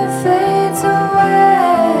summer fades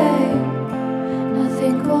away,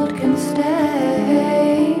 nothing cold can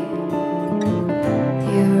stay.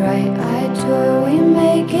 You're right, I tour, we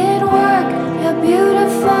make it work. You're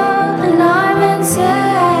beautiful and I'm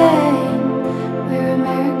insane. We're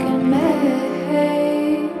American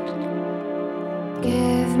made.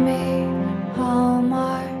 Give me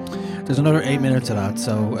Hallmark. There's another 8 minutes of that,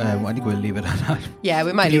 so I think we'll leave it at that. Yeah,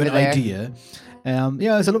 we might leave it an there. Idea.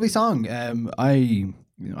 Yeah, it's a lovely song. I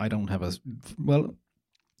don't have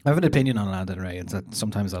I have an opinion on Lana Del Rey. It's that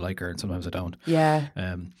sometimes I like her and sometimes I don't. Yeah.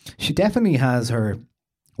 She definitely has her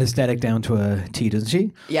aesthetic down to a T, doesn't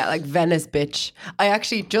she? Yeah, like Venice Bitch. I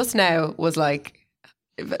actually just now was like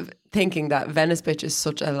thinking that Venice Bitch is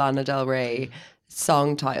such a Lana Del Rey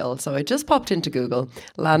song title. So I just popped into Google,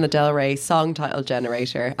 Lana Del Rey song title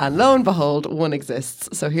generator, and lo and behold, one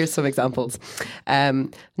exists. So here's some examples.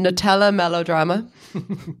 Nutella Melodrama,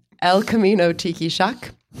 El Camino Tiki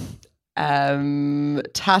Shack,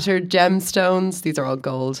 Tattered Gemstones, these are all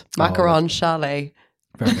gold, Macaron Chalet.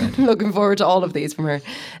 Very good. Looking forward to all of these from her.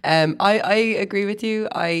 I agree with you.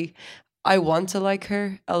 I want to like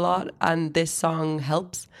her a lot, and this song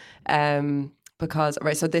helps because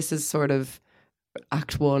so this is sort of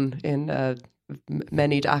Act 1 in a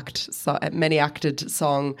many acted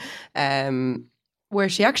song, where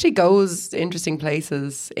she actually goes to interesting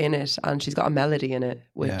places in it, and she's got a melody in it,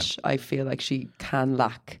 which I feel like she can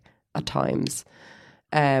lack at times.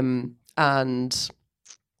 And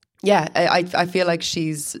yeah, I feel like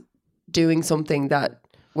she's doing something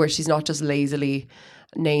where she's not just lazily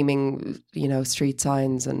naming, street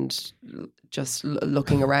signs and just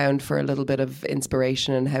looking around for a little bit of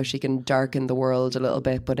inspiration and how she can darken the world a little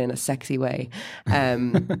bit, but in a sexy way.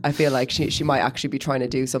 I feel like she might actually be trying to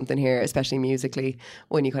do something here, especially musically,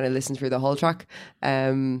 when you kind of listen through the whole track.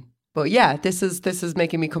 But yeah, this is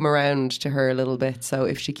making me come around to her a little bit. So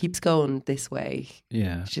if she keeps going this way,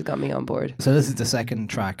 she's got me on board. So this is the second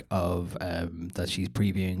track of that she's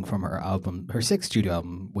previewing from her album, her 6th studio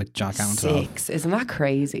album with Jack Antonoff. 6, isn't that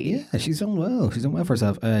crazy? Yeah, she's done well. She's done well for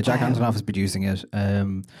herself. Jack Antonoff is producing it,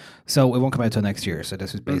 so it won't come out till next year. So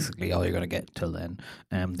this is basically all you're going to get till then.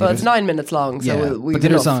 Well, it's 9 minutes long, so but the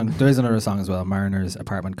other song, there is another song as well, Mariner's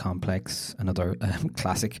Apartment Complex, another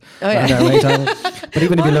classic. Oh yeah, title. But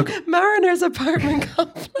even if you look. Mariner's Apartment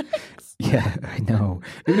Complex. Yeah, I know.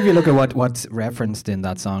 Even if you look at what's referenced in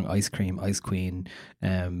that song, Ice Cream, Ice Queen,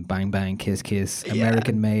 Bang Bang, Kiss Kiss,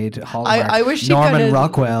 American Made, Hallmark, I wish Norman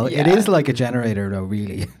Rockwell. Yeah. It is like a generator though,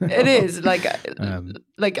 really. It is. Like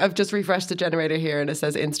I've just refreshed the generator here and it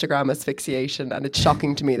says Instagram asphyxiation, and it's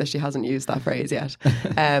shocking to me that she hasn't used that phrase yet.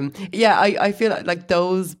 I feel like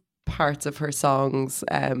those parts of her songs,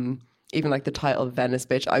 even like the title Venice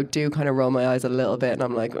Bitch, I do kind of roll my eyes a little bit and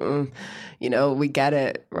I'm like, we get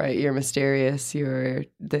it, right? You're mysterious, you're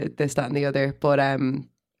this, that and the other. But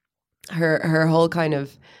her whole kind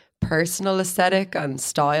of personal aesthetic and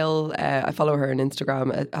style, I follow her on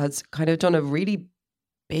Instagram, has kind of done a really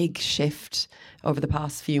big shift over the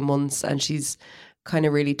past few months, and she's kind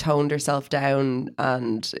of really toned herself down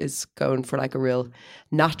and is going for like a real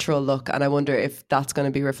natural look. And I wonder if that's going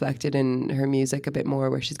to be reflected in her music a bit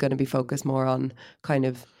more, where she's going to be focused more on kind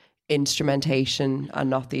of instrumentation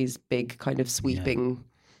and not these big kind of sweeping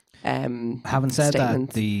having said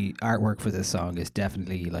statements. That, the artwork for this song is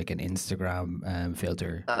definitely like an Instagram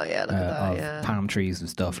filter of palm trees and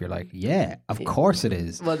stuff. You're like, yeah, of course it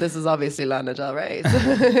is. Well, this is obviously Lana Del Rey.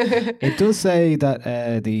 It does say that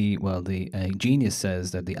the Genius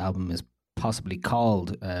says that the album is possibly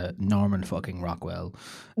called Norman fucking Rockwell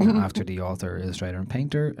after the author, illustrator and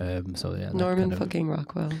painter. Norman fucking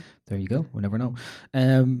Rockwell. There you go. We'll never know.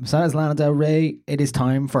 So that is Lana Del Rey. It is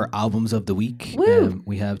time for albums of the week.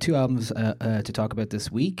 We have 2 albums to talk about this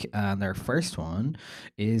week, and their first one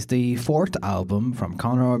is the 4th album from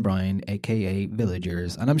Conor O'Brien, aka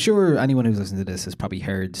Villagers. And I'm sure anyone who's listened to this has probably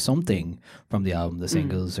heard something from the album, the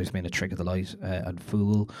singles. There's been a Trick of the Light and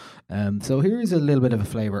Fool. So here's a little bit of a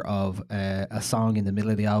flavour of a song in the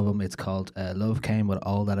middle of the album. It's called Love Came With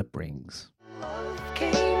All That It Brings. Love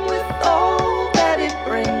came with all that it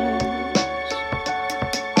brings,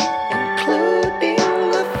 including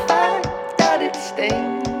the fact that it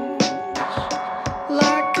stings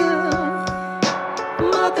like a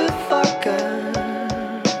motherfucker.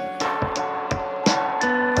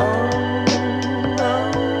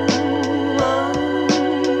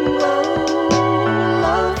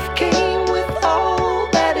 Love came with all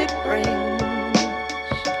that it brings,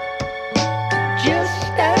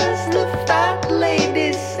 just as the fat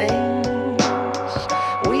lady sings,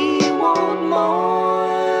 we want more.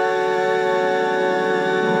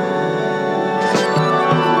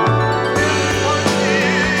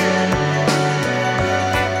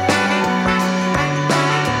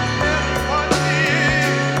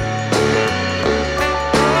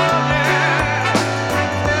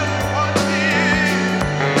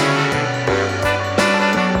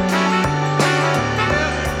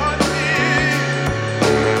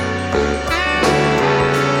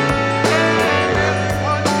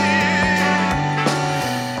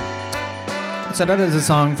 So that is a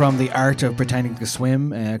song from The Art of Pretending to Swim,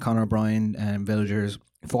 Conor O'Brien and Villagers'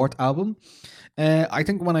 4th album. I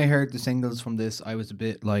think when I heard the singles from this, I was a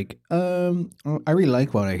bit like, I really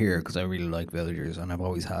like what I hear because I really like Villagers and I've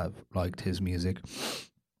always have liked his music.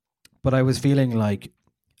 But I was feeling like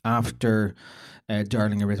after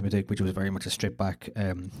Darling Arithmetic, which was very much a stripped back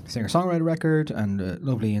singer-songwriter record and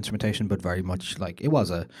lovely instrumentation, but very much like it was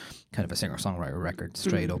a kind of a singer-songwriter record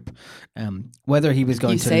straight up. Whether he was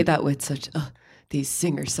going to... You say that with such... these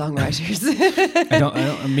singer-songwriters. I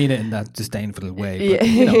don't mean it in that disdainful way,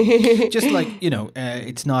 but just like,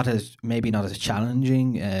 it's not as, maybe not as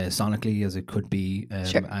challenging sonically as it could be.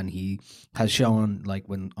 Sure. And he has shown, like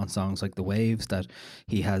when on songs like The Waves, that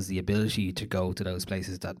he has the ability to go to those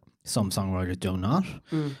places that some songwriters do not.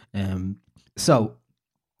 So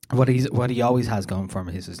what he always has going for him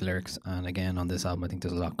is his lyrics, and again on this album I think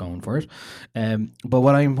there's a lot going for it. But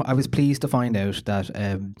what I was pleased to find out that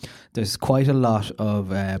there's quite a lot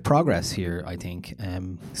of progress here. I think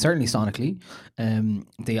certainly sonically,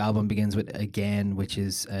 the album begins with Again, which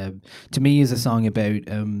is to me is a song about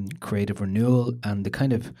creative renewal and the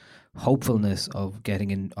kind of hopefulness of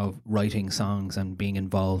getting in, of writing songs and being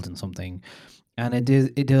involved in something And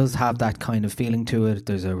it does have that kind of feeling to it.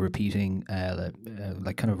 There's a repeating,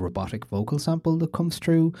 like kind of robotic vocal sample that comes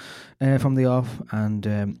through from the off,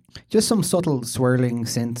 and just some subtle swirling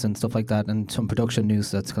synths and stuff like that, and some production news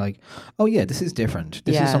that's like, oh yeah, this is different.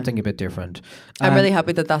 This is something a bit different. I'm really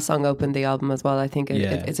happy that song opened the album as well. I think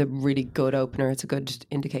it's a really good opener. It's a good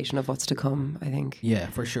indication of what's to come, I think. Yeah,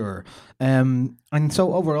 for sure. And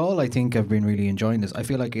so overall, I think I've been really enjoying this. I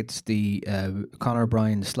feel like it's the Conor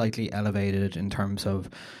Bryan slightly elevated in terms of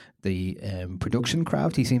the production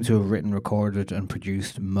craft. He seems to have written, recorded and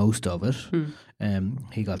produced most of it.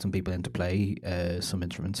 He got some people in to play some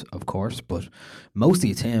instruments, of course, but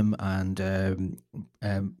mostly it's him, and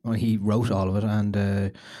he wrote all of it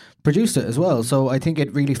and produced it as well. So I think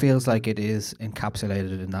it really feels like it is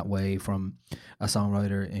encapsulated in that way from a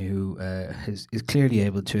songwriter who is clearly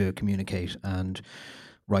able to communicate and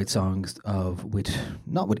write songs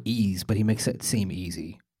not with ease, but he makes it seem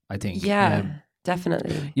easy, I think. Yeah.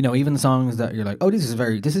 Definitely. You know, even songs that you're like, oh, this is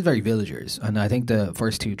very Villagers. And I think the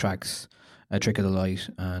first two tracks, Trick of the Light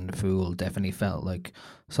and Fool, definitely felt like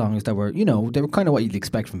songs that were, you know, they were kind of what you'd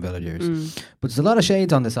expect from Villagers. But there's a lot of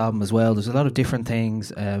shades on this album as well. There's a lot of different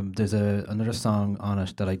things. There's another song on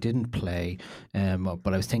it that I didn't play,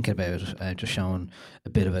 but I was thinking about it, just showing a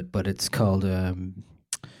bit of it. But it's called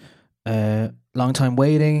Long Time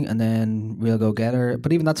Waiting, and then Real Go Getter.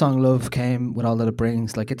 But even that song Love Came with all that it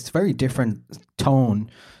brings, like it's very different tone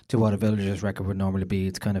to what a Villagers record would normally be.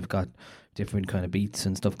 It's kind of got different kind of beats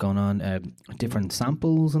and stuff going on, different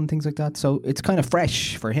samples and things like that. So it's kind of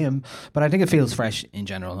fresh for him, but I think it feels fresh in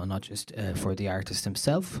general and not just for the artist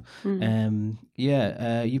himself. You've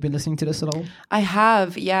been listening to this at all? I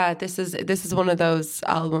have, yeah. This is one of those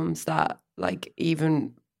albums that, like,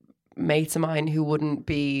 even mates of mine who wouldn't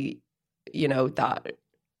be, you know, that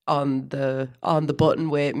on the button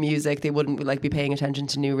with music, they wouldn't like be paying attention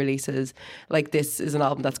to new releases. Like, this is an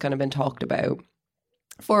album that's kind of been talked about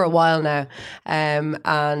for a while now,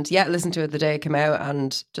 and yeah, listened to it the day it came out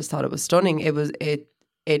and just thought it was stunning.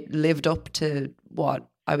 It lived up to what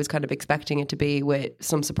I was kind of expecting it to be, with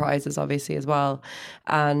some surprises obviously as well.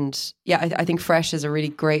 And yeah, I think fresh is a really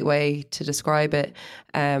great way to describe it.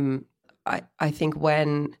 I think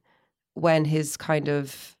when his kind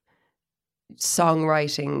of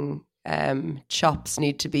songwriting chops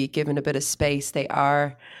need to be given a bit of space, they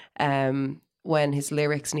are. When his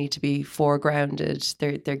lyrics need to be foregrounded,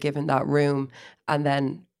 they're given that room, and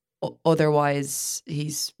then otherwise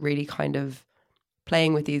he's really kind of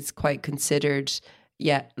playing with these quite considered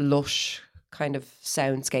yet lush kind of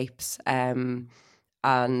soundscapes,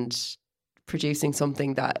 and producing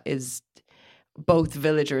something that is both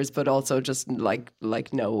Villagers but also just like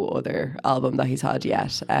no other album that he's had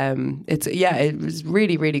yet. It was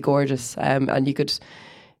really, really gorgeous, and you could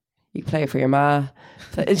play it for your ma.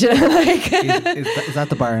 You know, like is that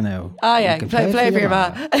the bar now? Oh yeah, play it for your ma.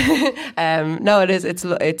 No, it is. It's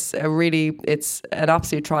an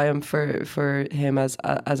absolute triumph for him as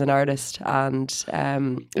an artist, and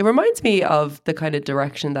it reminds me of the kind of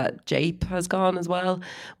direction that Jape has gone as well,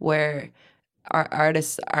 where our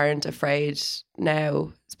artists aren't afraid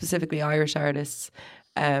now, specifically Irish artists,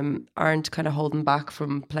 aren't kind of holding back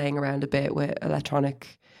from playing around a bit with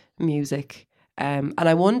electronic music. And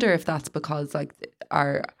I wonder if that's because like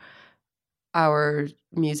our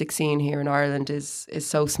music scene here in Ireland is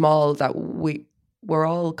so small that we're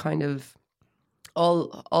all kind of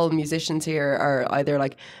all musicians here are either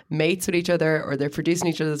like mates with each other, or they're producing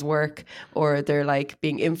each other's work, or they're like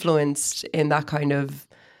being influenced in that kind of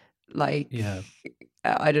like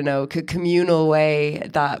I don't know, communal way,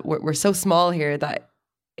 that we're so small here that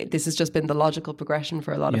this has just been the logical progression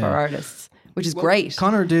for a lot of our artists, which is great.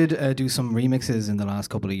 Conor did do some remixes in the last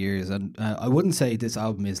couple of years, and I wouldn't say this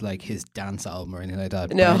album is like his dance album or anything like that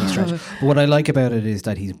by any stretch. But what I like about it is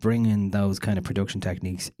that he's bringing those kind of production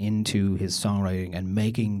techniques into his songwriting and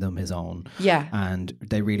making them his own. Yeah, and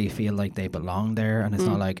they really feel like they belong there, and it's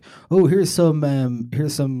not like, oh, here's some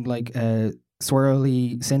like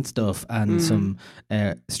swirly synth stuff and some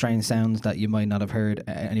strange sounds that you might not have heard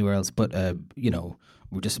anywhere else, but you know,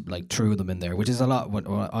 we just like threw them in there, which is a lot what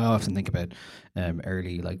I often think about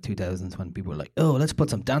early like 2000s, when people were like, oh, let's put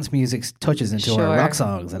some dance music touches into our rock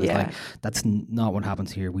songs, and it's like, that's not what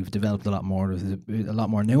happens here. We've developed a lot more. There's a lot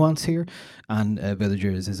more nuance here, and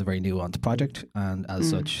Villagers is a very nuanced project, and as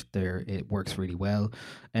such it works really well.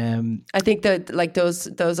 I think that like those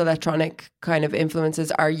electronic kind of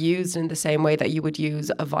influences are used in the same way that you would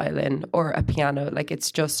use a violin or a piano. Like,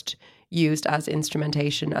 it's just used as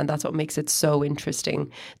instrumentation, and that's what makes it so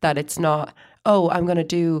interesting, that it's not, oh, I'm going to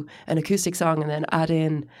do an acoustic song and then add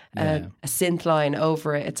in a synth line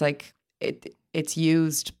over it. It's like it's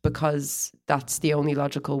used because that's the only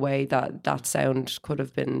logical way that sound could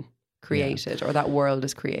have been created or that world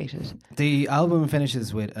is created. The album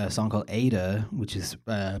finishes with a song called Ada, which is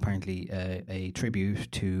apparently a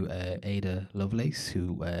tribute to Ada Lovelace,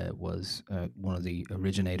 who was one of the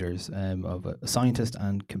originators of a scientist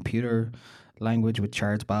and computer language with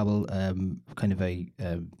Charles Babbel, kind of a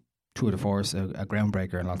tour de force, a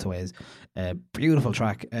groundbreaker in lots of ways. Beautiful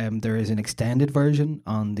track. There is an extended version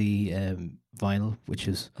on the vinyl, which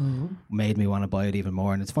has made me want to buy it even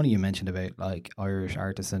more. And it's funny you mentioned about like Irish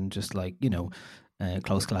artists and just like, you know,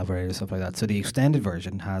 close collaborators, stuff like that. So the extended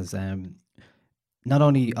version has not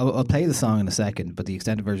only, I'll play the song in a second, but the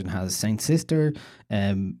extended version has Saint Sister,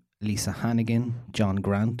 Lisa Hannigan, John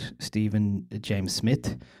Grant, Stephen James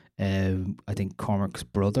Smith, I think Cormac's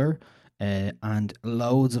brother, and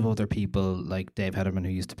loads of other people like Dave Hederman,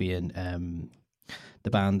 who used to be in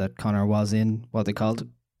the band that Connor was in, what they called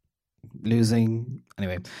Losing.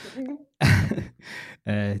 Anyway,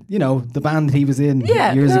 you know, the band he was in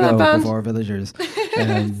years ago before Villagers.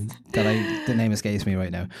 The name escapes me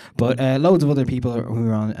right now. But loads of other people who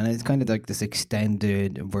are on, and it's kind of like this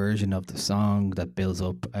extended version of the song that builds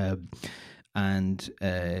up. And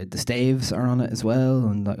the Staves are on it as well,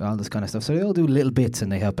 and like all this kind of stuff. So they all do little bits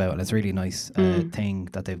and they help out, and it's a really nice thing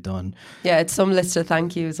that they've done. Yeah, it's some list of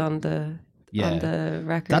thank yous on the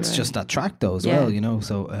record. That's just that track though as well, you know.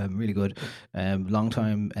 So really good.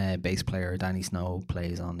 Long-time bass player Danny Snow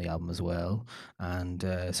plays on the album as well, and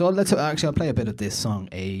so I'll play a bit of this song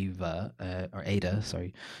Ada,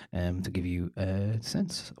 to give you a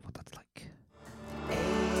sense of what that's like.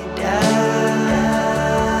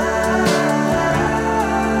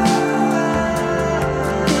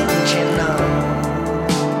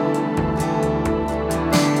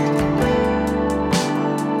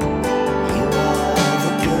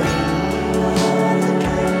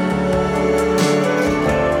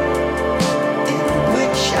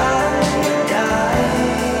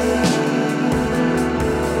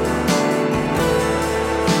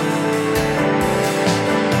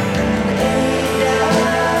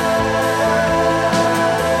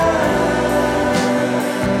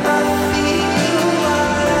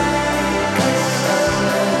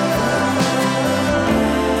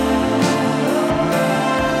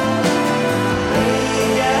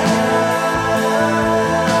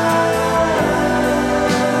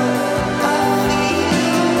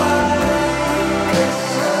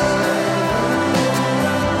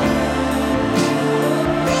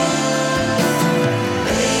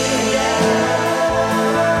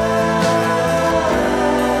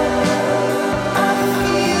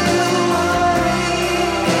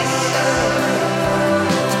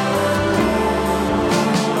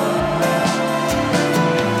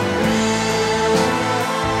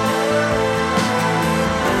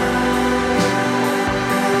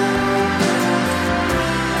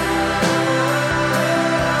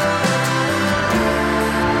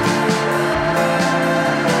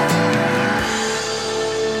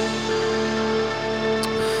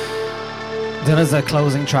 That is a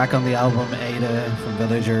closing track on the album, Ada from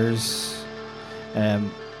Villagers.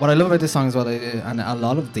 What I love about this song as well, and a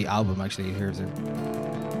lot of the album actually, here's a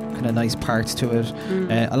kind of nice parts to it.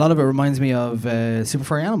 A lot of it reminds me of Super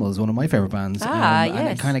Furry Animals, one of my favourite bands. Yes. And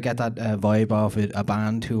I kind of get that vibe of it, a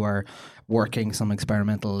band who are working some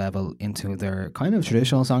experimental level into their kind of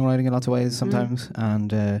traditional songwriting in lots of ways sometimes,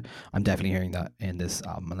 and I'm definitely hearing that in this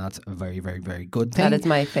album, and that's a very, very, very good thing. That is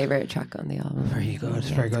my favourite track on the album. Very good,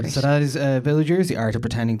 very good. So that is Villagers, The Art of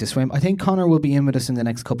Pretending to Swim. I think Connor will be in with us in the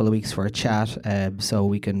next couple of weeks for a chat, so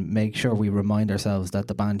we can make sure we remind ourselves that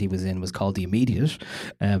the band he was in was called The Immediate,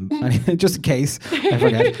 just in case I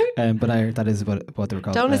forget, but that is what they were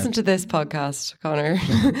called. Don't listen to this podcast, Connor.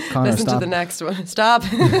 stop. Listen to the next one. Stop.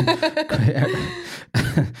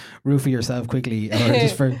 Roofie yourself quickly, or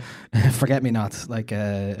just forget me not, like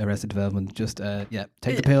Arrested Development. Just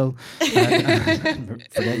take the pill.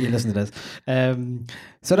 Forget you listen to this.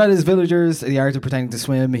 So that is Villagers, The Art of Pretending to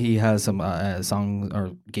Swim. He has some songs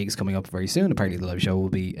or gigs coming up very soon. Apparently the live show will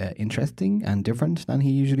be interesting and different than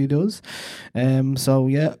he usually does. So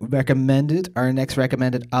yeah, recommended. Our next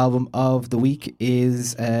recommended album of the week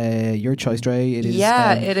is your choice, Dre. It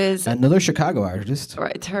is another Chicago artist.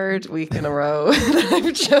 Right, third week in a row that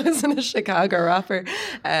I've chosen a Chicago rapper.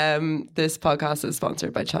 This podcast is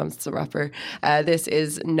sponsored by Chance the Rapper. This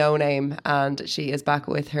is Noname, and she is back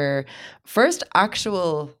with her first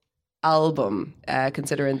actual album,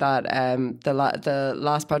 considering that the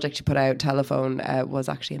last project she put out, Telephone, was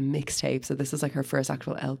actually a mixtape. So this is like her first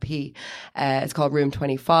actual LP. It's called Room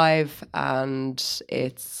 25, and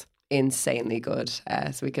it's insanely good.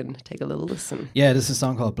 So we can take a little listen. Yeah, this is a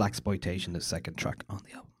song called Blaxploitation, the second track on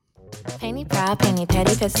the album. Penny proud, penny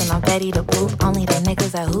petty, pissing on Betty the Boop. Only the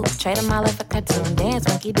niggas that hoop. Trade them all like a cartoon. Dance,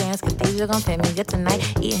 monkey dance, cathedral gon' fit me good tonight.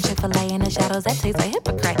 Eating Chick-fil-A in the shadows, that tastes like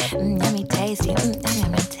hypocrite. Yummy tasty,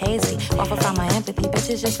 yummy tasty. Waffle from my empathy,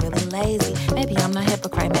 bitch is just really lazy. Maybe I'm not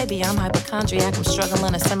hypocrite, maybe I'm hypochondriac. I'm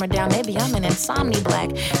struggling to simmer down, maybe I'm an insomni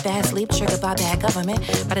black. Bad sleep triggered by bad government.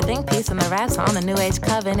 But I think peace and the rats on the new age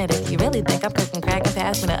covenant. If you really think I'm cooking crack and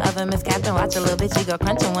pass me the oven, Miss Captain, watch a little bitch, you go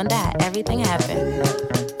crunching one day. Everything happened.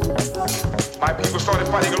 My people started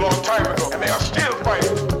fighting a long time ago, and they are still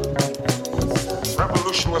fighting.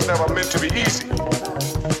 Revolution was never meant to be easy.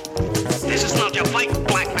 This is not your fight,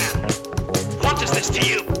 black man. What is this to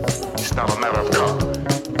you? It's not a matter of color.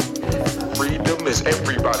 Freedom is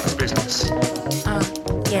everybody's business.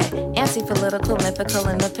 Yeah, anti-political, mythical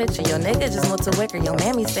in the picture. Your nigga just moved to Wicker. Your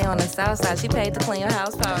mammy stay on the south side. She paid to clean your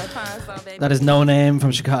house. That is Noname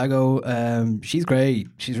from Chicago. She's great.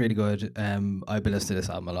 She's really good. I've been listening to this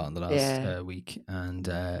album a lot in the last week, and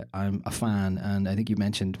I'm a fan. And I think you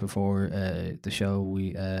mentioned before the show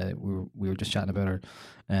we were just chatting about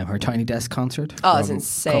her Tiny Desk concert. Oh, it's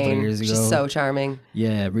insane. A couple of years ago. She's so charming.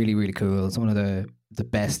 Yeah, really, really cool. It's one of the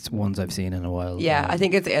best ones I've seen in a while. Yeah, I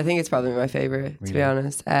think it's probably my favorite, to be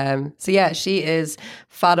honest. So yeah, she is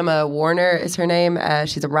Fatima Warner is her name.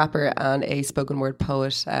 She's a rapper and a spoken word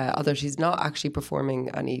poet. Although she's not actually performing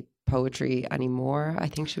any poetry anymore. I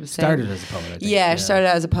think she was saying. Started as a poet, I think. Yeah, she started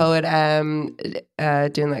as a poet,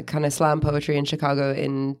 doing that kind of slam poetry in Chicago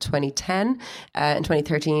in 2010. In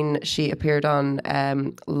 2013, she appeared on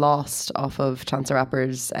Lost off of Chance the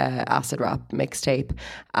Rapper's Acid Rap mixtape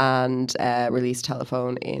and released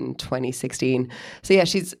Telephone in 2016. So yeah,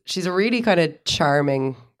 she's a really kind of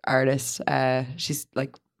charming artist. She's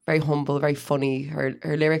like very humble, very funny. Her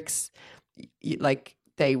lyrics, like,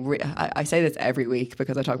 I say this every week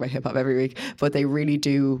because I talk about hip hop every week, but they really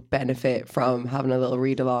do benefit from having a little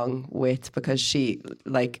read along with, because she,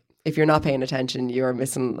 like, if you're not paying attention, you're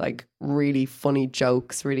missing like really funny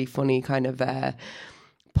jokes, really funny kind of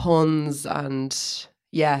puns, and so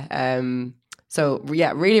yeah,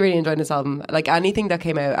 really, really enjoying this album. Like anything that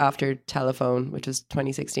came out after Telephone, which was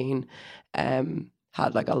 2016,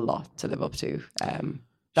 had like a lot to live up to.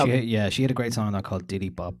 She had a great song called Diddy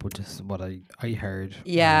Bop, which is what I heard.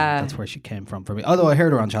 Yeah. That's where she came from for me. Although I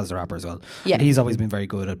heard her on Chance the Rapper as well. Yeah. And he's always been very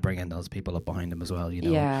good at bringing those people up behind him as well, you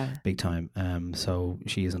know. Yeah. Big time. So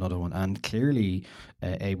she is another one. And clearly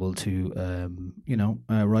able to,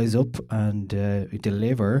 rise up and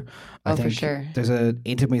deliver. I think for sure. There's an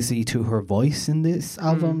intimacy to her voice in this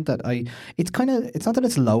album that it's not that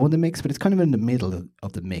it's low in the mix, but it's kind of in the middle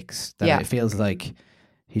of the mix. That it feels like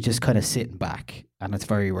he's just kind of sitting back and it's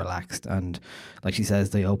very relaxed. And like she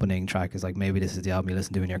says, the opening track is like, maybe this is the album you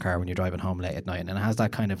listen to in your car when you're driving home late at night. And it has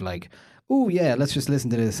that kind of like, oh yeah, let's just listen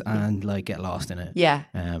to this and like get lost in it. Yeah.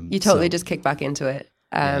 You totally just kick back into it.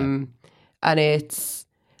 And it's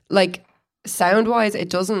like sound wise, it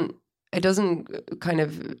doesn't kind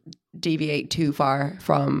of deviate too far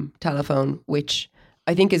from Telephone, which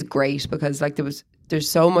I think is great, because like there's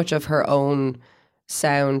so much of her own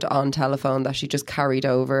sound on Telephone that she just carried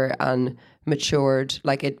over and matured,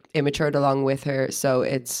 like it matured along with her. So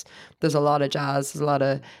there's a lot of jazz, there's a lot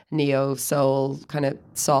of neo soul kind of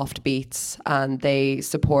soft beats, and they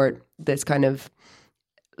support this kind of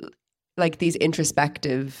like these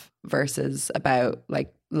introspective verses about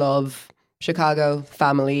like love, Chicago,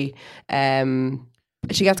 family.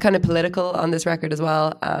 She gets kind of political on this record as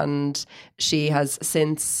well, and she has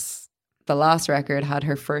since the last record had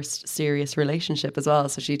her first serious relationship as well.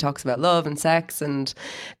 So she talks about love and sex and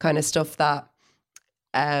kind of stuff that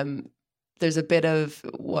there's a bit of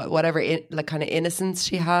whatever like kind of innocence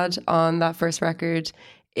she had on that first record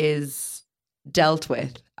is dealt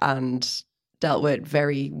with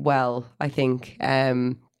very well, I think.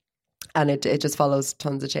 And it just follows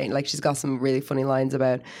tons of change. Like she's got some really funny lines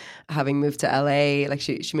about having moved to LA. Like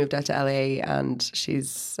she moved out to LA and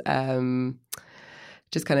she's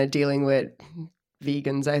just kind of dealing with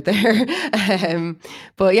vegans out there.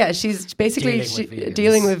 But yeah, she's basically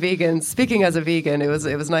dealing with vegans. Speaking as a vegan, it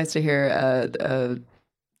was nice to hear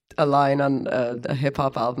a line on a hip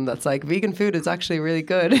hop album that's like, vegan food is actually really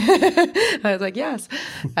good. I was like, yes.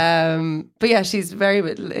 But yeah, this is very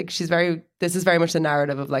much the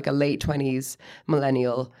narrative of like a late 20s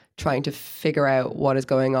millennial trying to figure out what is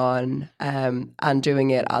going on and doing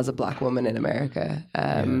it as a black woman in America.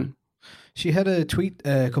 She had a tweet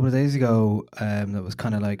a couple of days ago that was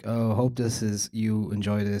kind of like, "Oh, hope you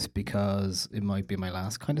enjoy this because it might be my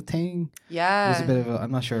last kind of thing." Yeah, it was a bit of I'm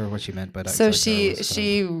not sure what she meant by that. So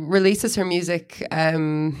she releases her music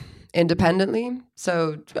independently.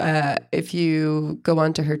 So if you go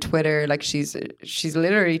onto her Twitter, like she's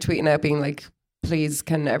literally tweeting out being like, please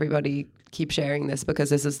can everybody keep sharing this, because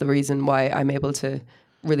this is the reason why I'm able to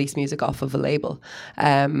release music off of a label.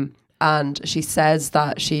 And she says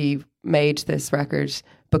that she made this record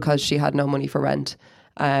because she had no money for rent,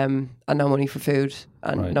 and no money for food,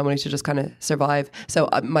 and no money to just kind of survive. So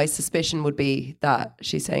my suspicion would be that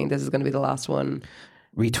she's saying this is going to be the last one.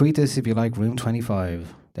 Retweet this if you like Room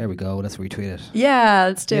 25. There we go. Let's retweet it. Yeah,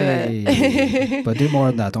 let's do it. But do more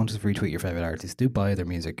than that. Don't just retweet your favorite artist. Do buy their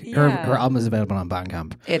music. Yeah. Her album is available on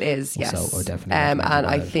Bandcamp. It is, yes. So I definitely. And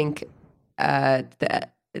I think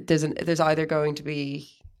there's either going to be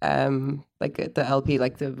like the LP,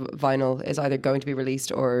 like the vinyl, is either going to be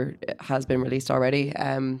released or has been released already.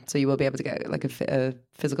 So you will be able to get like a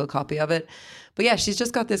physical copy of it. But yeah, she's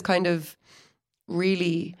just got this kind of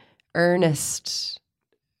really earnest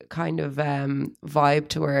kind of vibe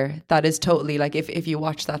to her that is totally like, if you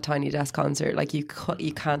watch that Tiny Desk concert, like you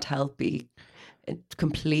can't help be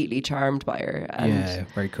completely charmed by her. And yeah,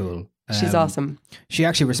 very cool. She's awesome. She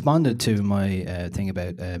actually responded to my thing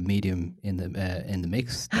about Medium in the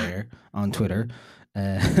mix there on Twitter.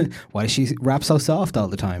 Why does she rap so soft all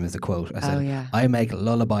the time is the quote. I said, I make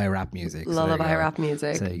lullaby rap music. Lullaby rap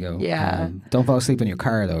music. So there you go. Yeah. Don't fall asleep in your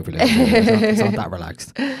car though if you're listening. It's not that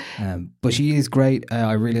relaxed. But she is great.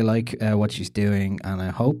 I really like what she's doing, and I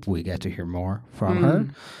hope we get to hear more from her.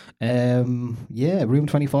 Yeah, Room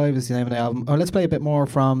 25 is the name of the album. Oh, let's play a bit more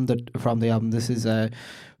from the album.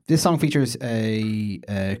 This song features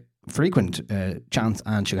a frequent Chance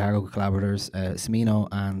and Chicago collaborators, Semino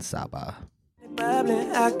and Saba.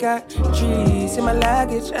 I got G's in my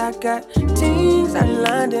luggage. I got teens out in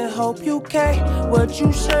London. Hope you care what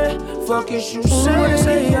you say. Fuck is you say. What they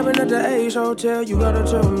say? I've been at the Ace Hotel. You gotta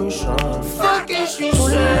tell me something. Fuck is you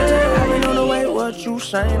say. I've been on the way. What you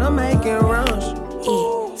saying? I'm making runs.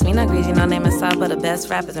 Me not greasy, no name aside, but the best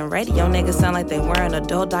rappers and radio niggas sound like they wearing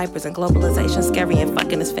adult diapers, and globalization scary and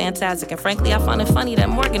fucking is fantastic. And frankly, I find it funny that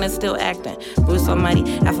Morgan is still acting. Bruce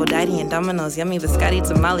Almighty, Aphrodite and Domino's, yummy biscotti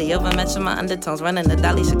tamale, over mention my undertones, running the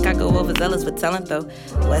Dolly, Chicago overzealous with talent though.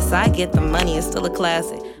 West Side get the money, it's still a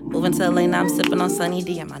classic. Moving to LA now, I'm sipping on Sunny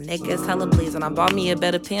D, and my nigga is hella pleased. And I bought me a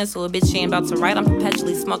better pen, so a bitch she ain't about to write. I'm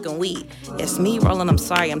perpetually smoking weed. It's me rolling, I'm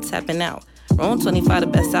sorry, I'm tapping out. Room 25, the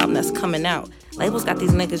best album that's coming out. Labels got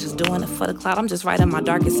these niggas just doing it for the clout. I'm just writing my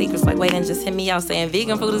darkest secrets, like wait and just hit me out. Saying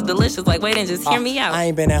vegan food is delicious, like wait and just hear me out. I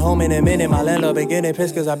ain't been at home in a minute, my landlord been getting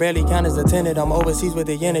pissed cause I barely count as a tenant. I'm overseas with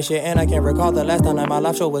the yen and shit, and I can't recall the last time that my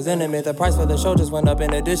live show was intimate. The price for the show just went up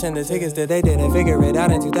in addition to tickets that they didn't figure it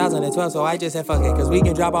out in 2012. So I just said fuck it, cause we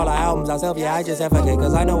can drop all our albums ourselves. Yeah, I just said fuck it,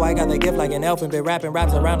 cause I know I got the gift like an elf and been rapping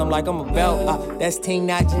raps around them like I'm a belt. That's Ting,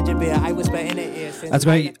 not Ginger Beer. I whisper in the ear. That's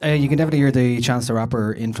great. You can definitely hear the Chance the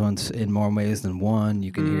Rapper influence in more ways than one.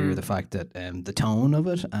 You can hear the fact that the tone of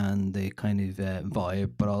it and the kind of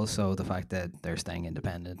vibe, but also the fact that they're staying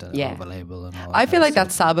independent and of a label and all that. I feel like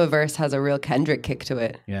that Saba verse has a real Kendrick kick to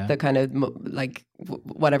it. Yeah. The kind of like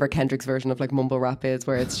whatever Kendrick's version of like mumble rap is,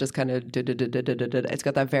 where it's just kind of it's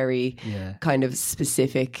got that very kind of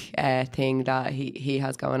specific thing that he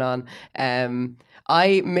has going on.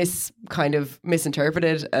 I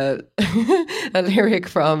misinterpreted a lyric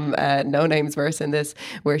from Noname's verse in this,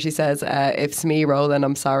 where she says, "If it's me rolling,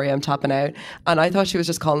 I'm sorry, I'm tapping out," and I thought she was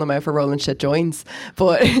just calling him out for rolling shit joints,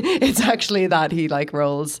 but it's actually that he like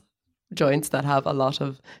rolls joints that have a lot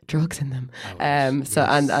of drugs in them. And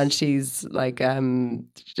she's like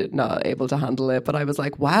not able to handle it. But I was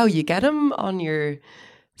like, wow, you get him on your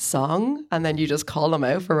song and then you just call him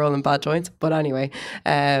out for rolling bad joints. But anyway,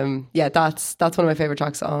 that's one of my favorite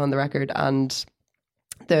tracks on the record, and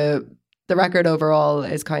the record overall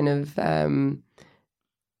is kind of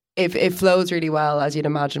it flows really well, as you'd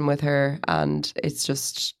imagine, with her, and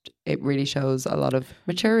it really shows a lot of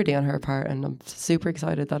maturity on her part, and I'm super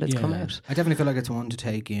excited that it's come out. I definitely feel like it's one to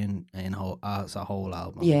take in as a whole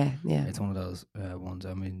album. Yeah. It's one of those ones.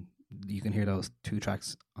 I mean, you can hear those two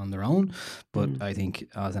tracks on their own, but I think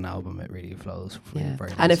as an album it really flows very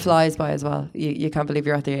nicely. And it flies by as well. You can't believe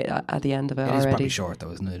you're at the end of it already. It's probably short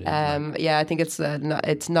though, isn't it? Yeah, I think it's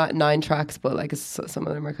not 9 tracks, but like some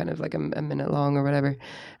of them are kind of like a minute long or whatever.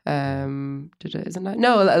 Is it 9?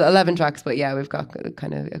 No, 11 tracks, but yeah, we've got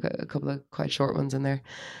kind of a couple of quite short ones in there.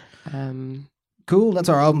 Cool, that's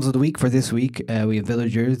our albums of the week for this week. We have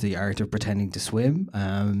Villagers, The Art of Pretending to Swim,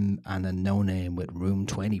 and then Noname with Room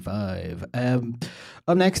 25.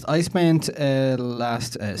 Up next, I spent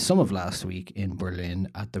some of last week in Berlin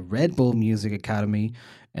at the Red Bull Music Academy,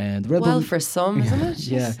 And the Red Well, Bull, for some, isn't it?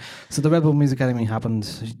 yeah. So the Red Bull Music Academy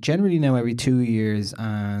happens generally now every 2 years,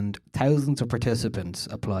 and thousands of participants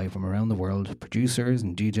apply from around the world. Producers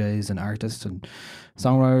and DJs and artists and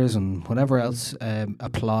songwriters and whatever else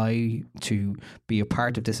apply to be a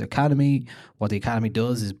part of this academy. What the academy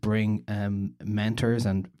does is bring mentors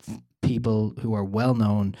and people who are well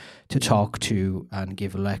known to talk to and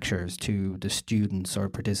give lectures to the students or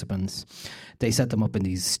participants. They set them up in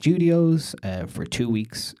these studios for 2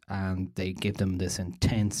 weeks, and they give them this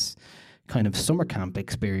intense kind of summer camp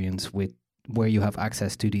experience with where you have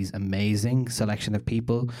access to these amazing selection of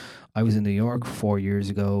people. I was in New York 4 years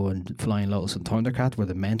ago, and Flying Lotus and Thundercat were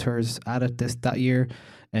the mentors at it that year.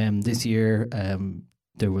 This year,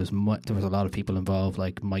 there was a lot of people involved,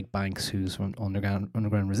 like Mike Banks, who's from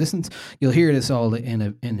Underground Resistance. You'll hear this all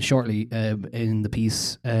in shortly in the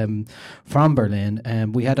piece from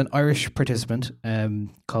Berlin. We had an Irish participant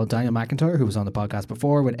called Daniel McIntyre, who was on the podcast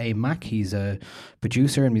before with A Mac. He's a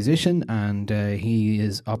producer and musician, and he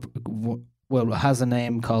is has a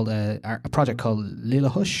name called a project called Lila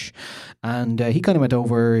Hush, and he kind of went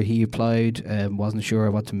over. He applied, wasn't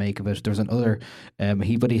sure what to make of it. There was another,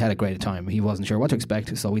 but he had a great time. He wasn't sure what to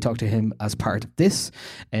expect, so we talked to him as part of this.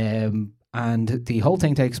 And the whole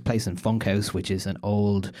thing takes place in Funk House, which is an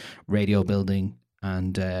old radio building.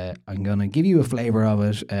 And I'm gonna give you a flavour of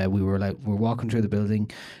it. We're walking through the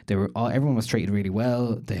building. Everyone was treated really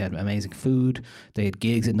well. They had amazing food. They had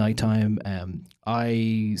gigs at night time.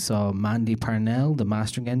 I saw Mandy Parnell, the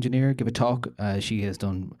mastering engineer, give a talk. She has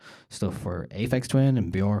done stuff for Aphex Twin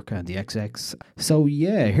and Bjork and the XX. So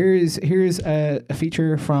yeah, here's a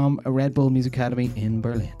feature from a Red Bull Music Academy in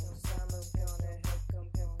Berlin.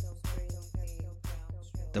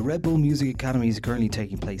 The Red Bull Music Academy is currently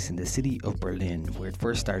taking place in the city of Berlin, where it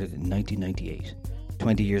first started in 1998.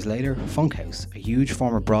 20 years later, Funk House, a huge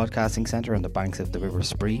former broadcasting centre on the banks of the River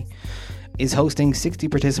Spree, is hosting 60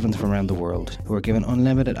 participants from around the world who are given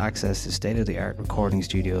unlimited access to state-of-the-art recording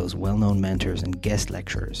studios, well-known mentors and guest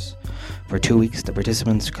lecturers. For 2 weeks, the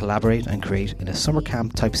participants collaborate and create in a summer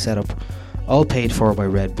camp type setup, all paid for by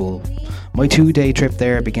Red Bull. My 2-day trip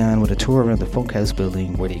there began with a tour around the Funk House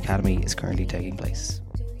building where the academy is currently taking place.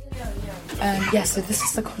 So this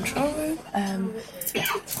is the control room.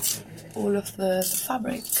 All of the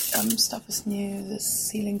fabric stuff is new. The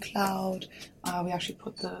ceiling cloud. We actually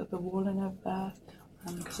put the wall in over there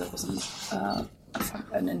because there wasn't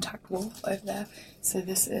an intact wall over there. So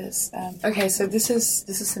this is So this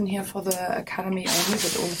is in here for the academy only,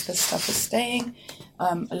 but all of this stuff is staying.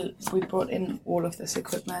 We brought in all of this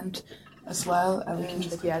equipment as well.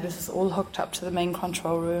 This is all hooked up to the main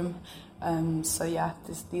control room.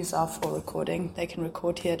 These are for recording. They can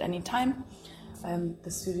record here at any time.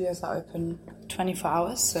 The studios are open 24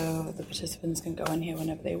 hours, so the participants can go in here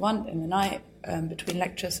whenever they want, in the night, between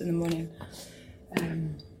lectures in the morning.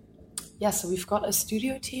 So we've got a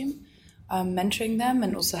studio team mentoring them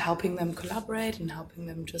and also helping them collaborate and helping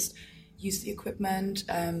them just use the equipment.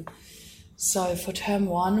 So for term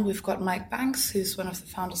 1, we've got Mike Banks, who's one of the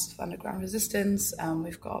founders of Underground Resistance.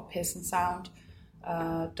 We've got Pearson Sound,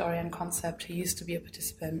 Dorian Concept, who used to be a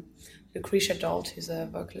participant, Lucretia Dolt, who's a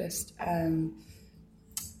vocalist,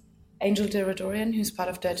 Angel Dorian, who's part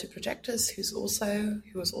of Dirty Projectors, who was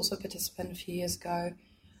also a participant a few years ago.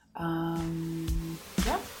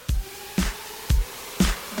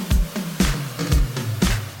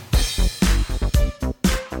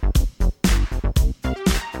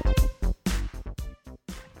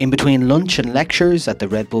 In between lunch and lectures at the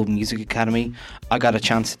Red Bull Music Academy, I got a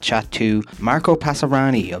chance to chat to Marco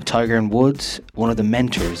Passarani of Tiger and Woods, one of the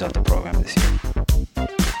mentors of the program this year.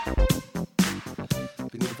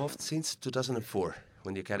 Been involved since 2004,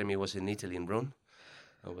 when the academy was in Italy, in Rome.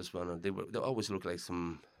 I was they always look like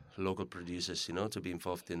some local producers, to be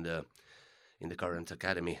involved in the current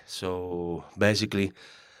academy. So basically,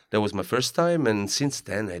 that was my first time, and since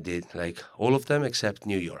then I did like all of them except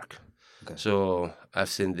New York. Okay. So I've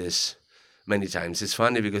seen this many times. It's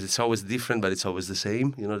funny because it's always different, but it's always the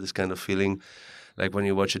same. This kind of feeling like when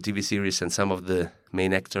you watch a TV series and some of the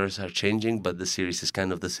main actors are changing, but the series is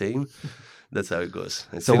kind of the same. That's how it goes.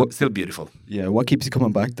 It's still beautiful. Yeah, what keeps you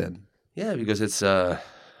coming back then? Yeah, because it's, I'm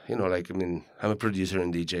a producer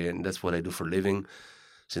and DJ, and that's what I do for a living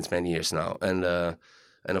since many years now. And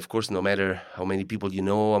of course, no matter how many people you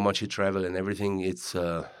know, how much you travel and everything, it's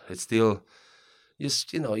still...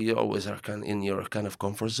 you always are in your kind of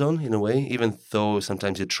comfort zone in a way, even though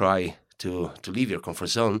sometimes you try to leave your comfort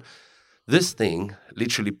zone. This thing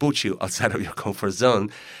literally puts you outside of your comfort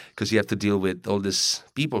zone because you have to deal with all these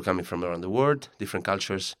people coming from around the world, different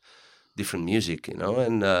cultures, different music,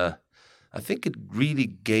 and I think it really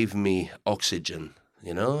gave me oxygen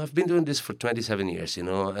You know, I've been doing this for 27 years, you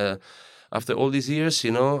know. After all these years,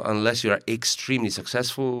 you know, unless you are extremely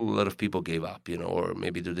successful, a lot of people gave up, you know, or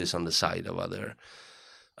maybe do this on the side of other.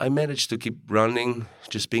 I managed to keep running,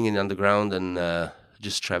 just being in the underground and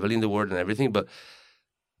just traveling the world and everything. But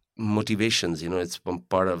motivations, you know, it's one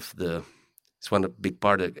big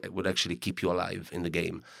part that would actually keep you alive in the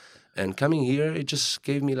game. And coming here, it just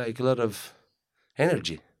gave me like a lot of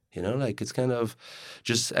energy, you know, like it's kind of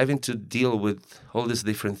just having to deal with all these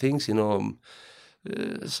different things, you know,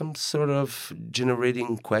 some sort of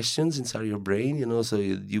generating questions inside your brain, you know, so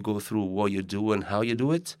you go through what you do and how you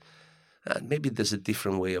do it. Maybe there's a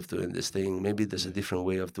different way of doing this thing. Maybe there's a different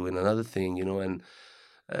way of doing another thing, you know, and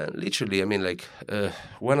literally, I mean, like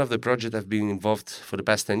one of the projects I've been involved for the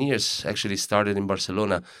past 10 years actually started in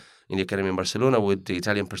Barcelona, in the academy in Barcelona with the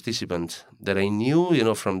Italian participant that I knew, you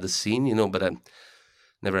know, from the scene, you know, but I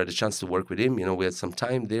never had a chance to work with him. You know, we had some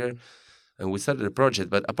time there and we started a project.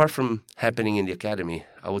 But apart from happening in the academy,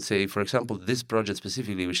 I would say, for example, this project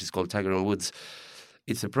specifically, which is called Tiger and Woods,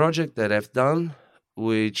 it's a project that I've done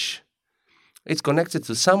which it's connected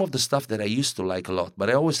to some of the stuff that I used to like a lot,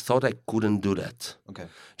 but I always thought I couldn't do that. Okay.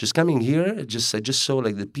 Just coming here, I just saw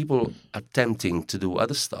like the people attempting to do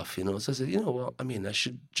other stuff, you know. So I said, you know, well, I mean, I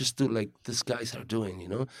should just do like these guys are doing, you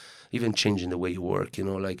know, even changing the way you work, you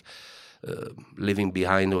know, like leaving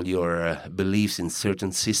behind all your beliefs in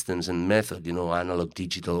certain systems and method, you know, analog,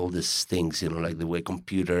 digital, all these things, you know, like the way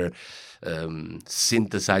computer,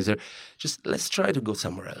 synthesizer. Just let's try to go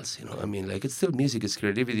somewhere else, you know. I mean, like it's still music, it's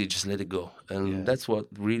creativity, just let it go. And that's what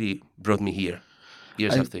really brought me here,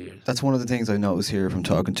 years after years. That's one of the things I notice here from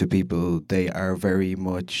talking to people. They are very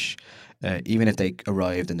much, even if they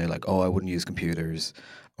arrived and they're like, oh, I wouldn't use computers,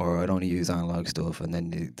 or I'd only use analog stuff, and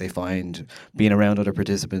then they find being around other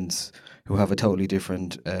participants who have a totally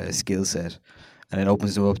different skill set, and it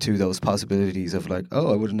opens them up to those possibilities of like,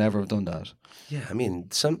 oh, I would never have done that. Yeah, I mean,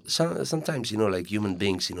 sometimes, you know, like human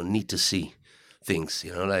beings, you know, need to see things,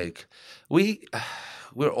 you know, like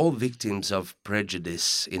we're all victims of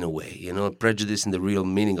prejudice in a way, you know, prejudice in the real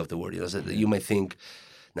meaning of the word. You know, so you might think,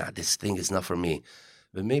 nah, this thing is not for me.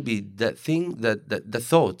 But maybe that thing, that the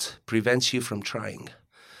thought prevents you from trying.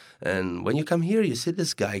 And when you come here, you see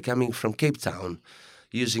this guy coming from Cape Town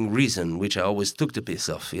using reason, which I always took the piss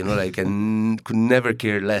of, you know, like, and could never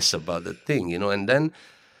care less about that thing, you know. And then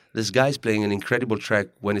this guy's playing an incredible track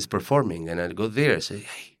when he's performing. And I go there and say,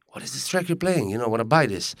 hey, what is this track you're playing? You know, I want to buy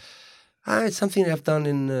this. It's something I've done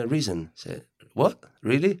in Reason. Say, what?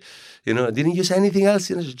 Really? You know, I didn't use anything else,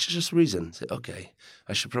 you know, just Reason. Say, okay,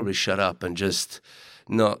 I should probably shut up and just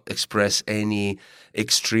not express any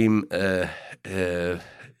extreme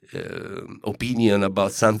opinion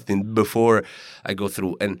about something before I go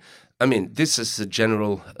through. And I mean, this is a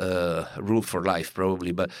general rule for life,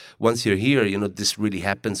 probably. But once you're here, you know, this really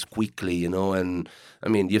happens quickly, you know. And I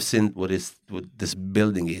mean, you've seen what this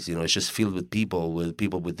building is. You know, it's just filled with people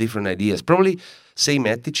with different ideas. Probably same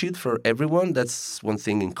attitude for everyone. That's one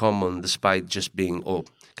thing in common, despite just being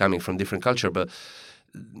coming from different culture. But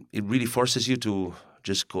it really forces you to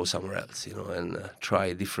just go somewhere else, you know, and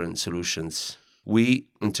try different solutions. We,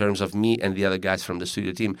 in terms of me and the other guys from the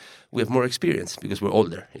studio team, we have more experience because we're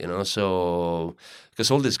older, you know, so because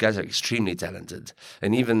all these guys are extremely talented.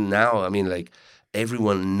 And even now, I mean, like,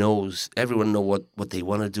 everyone know what they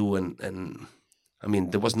want to do. And I mean,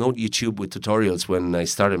 there was no YouTube with tutorials when I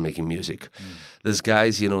started making music. These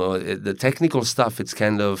guys, you know, the technical stuff, it's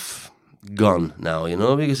kind of gone now, you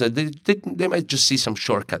know, because they might just see some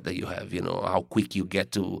shortcut that you have, you know, how quick you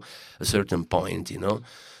get to a certain point, you know.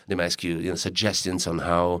 They might ask you, you know, suggestions on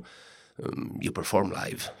how you perform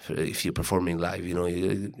live. If you're performing live, you know,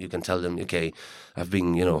 you can tell them, okay, I've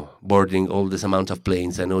been, you know, boarding all this amount of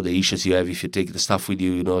planes. I know the issues you have if you take the stuff with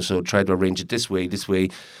you, you know, so try to arrange it this way.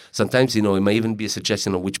 Sometimes, you know, it might even be a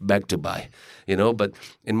suggestion on which bag to buy, you know, but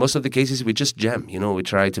in most of the cases, we just jam, you know, we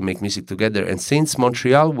try to make music together. And since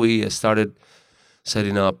Montreal, we started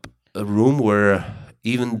setting up a room where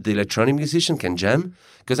even the electronic musician can jam.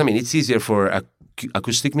 Because, I mean, it's easier for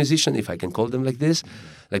acoustic musician, if I can call them like this,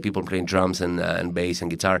 like people playing drums and bass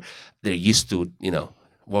and guitar. They're used to, you know,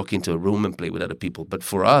 walk into a room and play with other people. But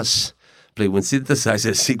for us, play with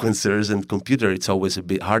synthesizers, sequencers, and computer, it's always a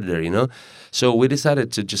bit harder, you know. So we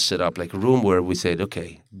decided to just set up like a room where we said,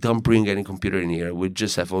 okay, don't bring any computer in here. We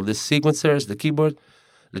just have all the sequencers, the keyboard.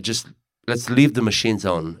 Let's leave the machines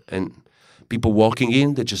on, and people walking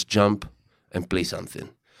in, they just jump and play something.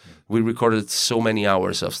 We recorded so many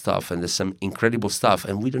hours of stuff, and there's some incredible stuff,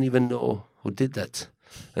 and we don't even know who did that,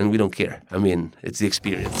 and we don't care. I mean, it's the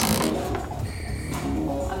experience.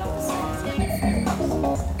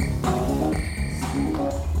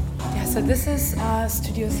 Yeah, so So this is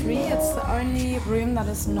Studio 3. It's the only room that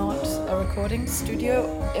is not a recording studio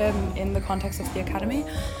in the context of the Academy.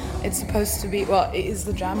 It's supposed to be, well, it is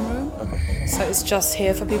the jam room. So it's just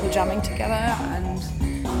here for people jamming together,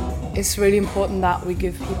 and it's really important that we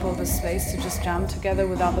give people the space to just jam together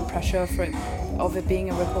without the pressure of it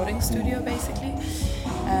being a recording studio, basically.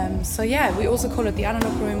 So yeah, we also call it the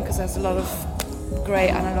analog room because there's a lot of great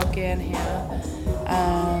analog gear in here.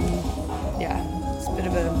 Yeah, it's a bit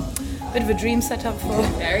of a dream setup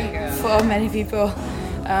for many people.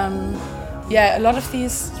 Yeah, a lot of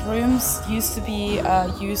these rooms used to be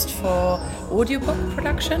used for audiobook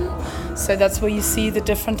production. So that's where you see the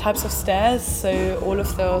different types of stairs. So all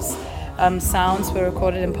of those sounds were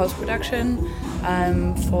recorded in post-production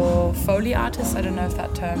for Foley artists. I don't know if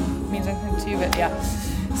that term means anything to you, but yeah.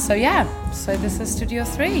 So this is Studio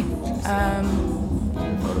 3.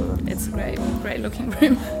 It's a great looking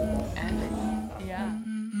room.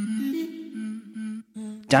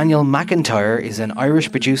 Daniel McIntyre is an Irish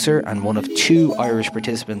producer and one of 2 Irish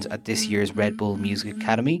participants at this year's Red Bull Music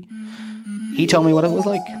Academy. He told me what it was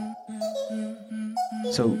like.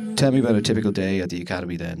 So tell me about a typical day at the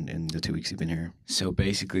Academy then in the 2 weeks you've been here. So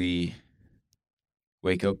basically,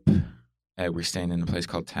 wake up, we're staying in a place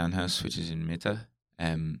called Townhouse, which is in Mita.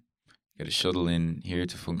 Get a shuttle in here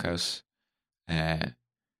to Funkhouse,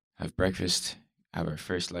 have breakfast, have our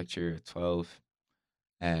first lecture at 12.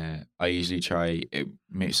 I usually try,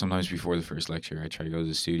 sometimes before the first lecture, I try to go to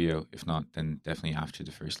the studio. If not, then definitely after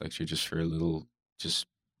the first lecture, just for just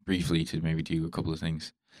briefly to maybe do a couple of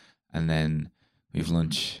things. And then we have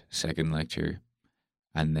lunch, second lecture,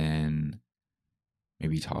 and then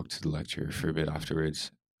maybe talk to the lecturer for a bit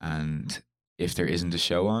afterwards. And if there isn't a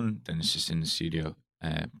show on, then it's just in the studio.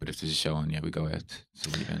 But if there's a show on, yeah, we go out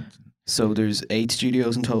to the event. So there's 8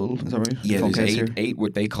 studios in total, is that right? Yeah, there's 8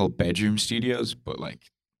 what they call bedroom studios, but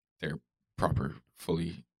like they're proper,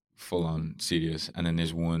 full-on studios. And then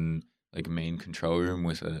there's one like main control room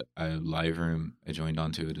with a live room adjoined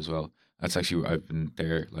onto it as well. That's actually, I've been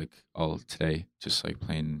there like all today, just like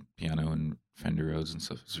playing piano and Fender Rhodes and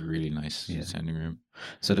stuff. It's a really nice sounding room.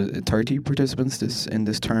 So the 30 participants in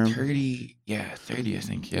this term? 30, I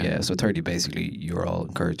think, yeah. Yeah, so 30 basically you're all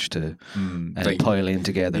encouraged to pile in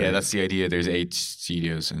together. Yeah, that's the idea. There's 8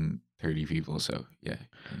 studios and 30 people, so yeah,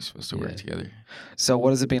 you're supposed to work together. So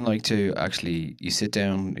what has it been like to actually, you sit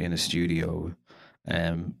down in a studio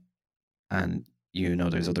and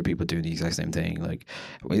there's other people doing the exact same thing. Like,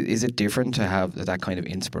 is it different to have that kind of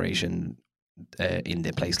inspiration in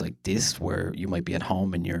a place like this, where you might be at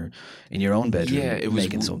home in your own bedroom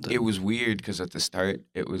making something? It was weird because at the start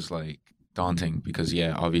it was like daunting because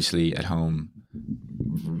obviously at home,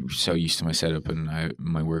 so used to my setup and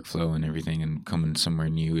my workflow and everything, and coming somewhere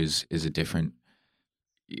new is a different.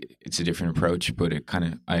 It's a different approach, but it kind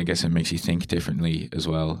of, I guess, it makes you think differently as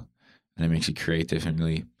well, and it makes you create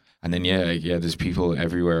differently. And then there's people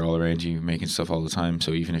everywhere all around you making stuff all the time.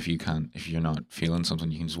 So even if you're not feeling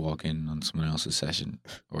something, you can just walk in on someone else's session,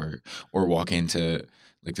 or walk into,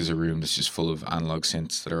 like, there's a room that's just full of analog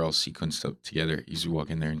synths that are all sequenced up together. You just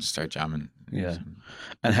walk in there and just start jamming. Yeah.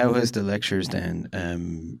 And how has the lectures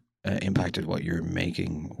then impacted what you're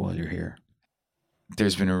making while you're here?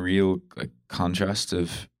 There's been a real contrast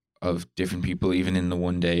of different people. Even in the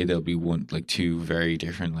one day, there'll be 2 very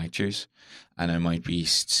different lectures. And I might be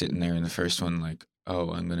sitting there in the first one like,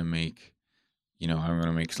 oh, I'm going to make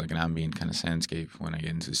like an ambient kind of soundscape when I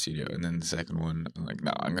get into the studio. And then the second one, I'm like,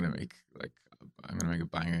 no, I'm going to make a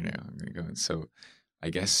banger now. I'm going to go. And so I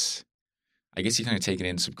guess you kind of take it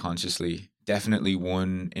in subconsciously. Definitely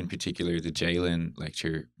one in particular, the Jalen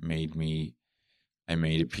lecture I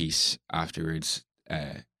made a piece afterwards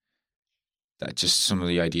that just some of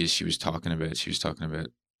the ideas she was talking about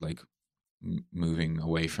like moving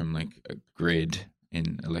away from like a grid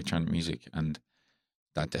in electronic music, and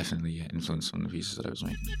that definitely influenced some of the pieces that I was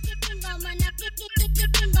making.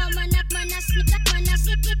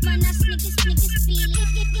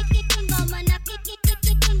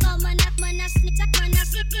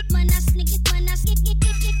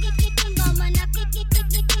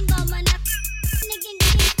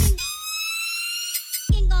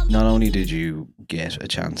 Not only did you get a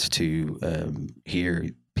chance to hear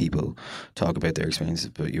people talk about their experiences,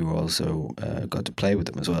 but you also got to play with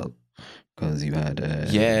them as well, because you had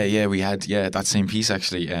we had that same piece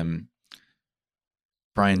actually.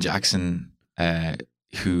 Brian Jackson, he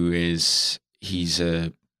plays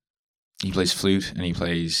flute and he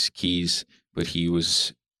plays keys, but he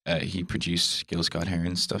produced Gil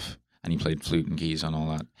Scott-Heron stuff, and he played flute and keys on all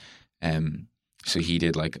that. So he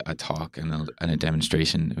did like a talk and a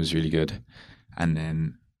demonstration. It was really good. And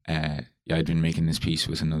then I'd been making this piece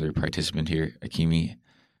with another participant here, Akimi,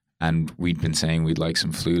 and we'd been saying we'd like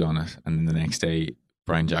some flute on it. And then the next day,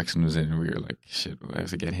 Brian Jackson was in, and we were like, "Shit, I have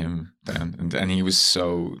to get him down." And he was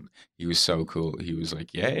so cool. He was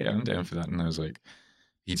like, "Yeah, I'm down for that." And I was like,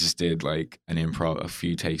 he just did like a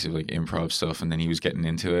few takes of like improv stuff, and then he was getting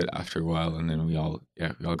into it after a while, and then we all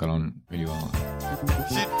got on really well.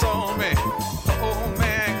 She told me, oh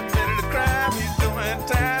man committed a crime, he's doing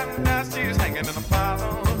time, now she's hanging in a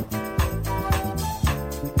bottle.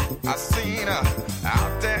 I seen her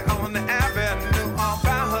out there on the avenue all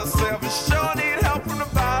by herself, and sure need help from the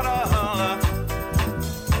bottle.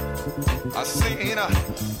 I seen her,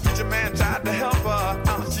 preacher man tried to help her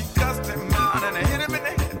out, she cussed him out and hit him in the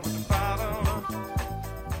head with the bottle.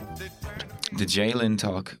 The Jalen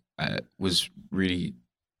talk was really,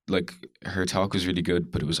 like, her talk was really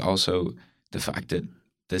good, but it was also the fact that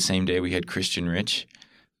the same day we had Christian Rich,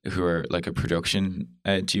 who are like a production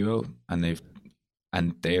duo, and they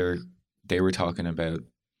were talking about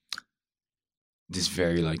this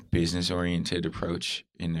very like business oriented approach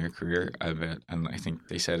in their career and I think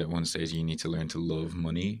they said at one stage you need to learn to love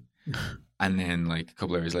money. And then like a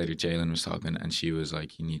couple of hours later Jalen was talking and she was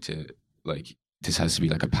like, you need to, like, this has to be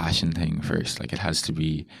like a passion thing first. Like it has to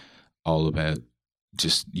be all about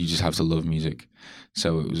you just have to love music.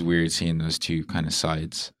 So it was weird seeing those two kind of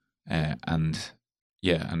sides. Just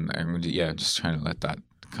trying to let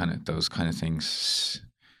those kind of things,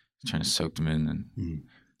 trying to soak them in.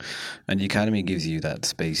 And the Academy gives you that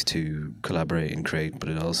space to collaborate and create, but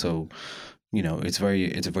it also, it's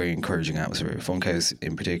a very encouraging atmosphere. Funkhouse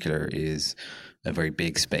in particular is a very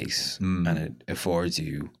big space, and it affords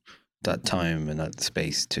you that time and that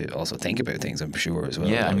space to also think about things, I'm sure, as well.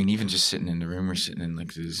 Yeah, I mean, even just sitting in the room, we're sitting in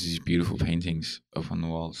like there's these beautiful paintings up on the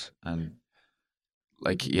walls, and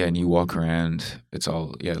like, yeah, and you walk around, it's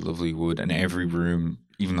all, lovely wood, and every room,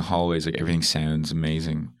 even the hallways, like everything sounds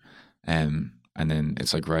amazing. And then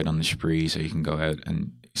it's like right on the Spree, so you can go out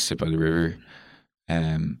and sit by the river.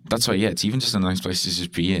 That's why, it's even just a nice place to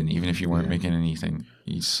just be in, even if you weren't making anything.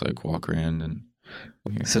 You just like walk around and.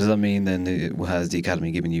 Yeah. So does that mean then has the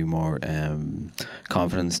Academy given you more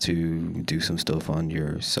confidence to do some stuff on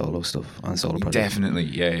your solo projects? Definitely,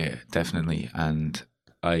 yeah, definitely. And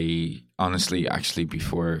I honestly, actually,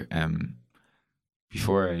 before I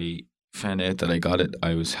found out that I got it,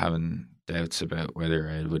 I was having doubts about whether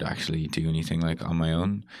I would actually do anything like on my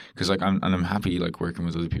own, because like I'm happy like working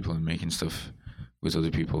with other people and making stuff with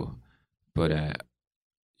other people, but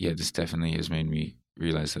this definitely has made me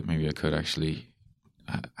realize that maybe I could actually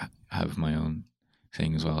have my own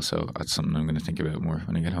thing as well. So that's something I'm going to think about more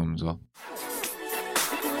when I get home as well.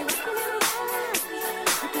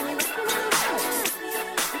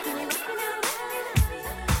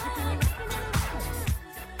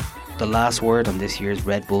 The last word on this year's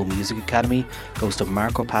Red Bull Music Academy goes to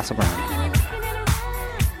Marco Passabrand.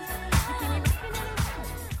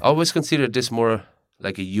 I always consider this more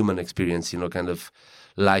like a human experience, kind of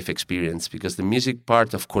life experience, because the music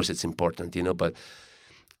part, of course, it's important, but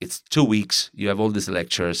it's 2 weeks. You have all these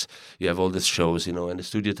lectures, you have all these shows, and the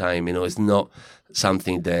studio time, it's not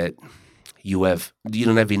something that you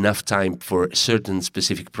don't have enough time for certain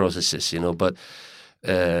specific processes, but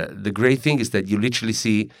the great thing is that you literally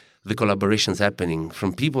see the collaborations happening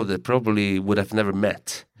from people that probably would have never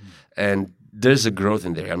met. And there's a growth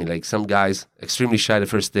in there. I mean, like some guys, extremely shy the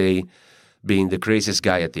first day, being the craziest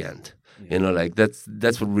guy at the end. Like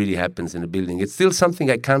that's what really happens in the building. It's still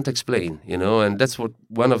something I can't explain, and that's what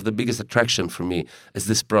one of the biggest attraction for me is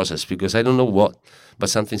this process, because I don't know what,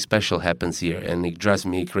 but something special happens here, and it drives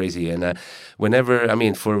me crazy. And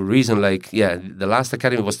for a reason like, the last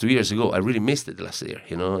Academy was 2 years ago. I really missed it last year,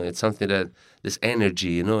 It's something that this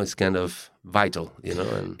energy, is kind of vital,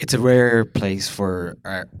 And it's a rare place for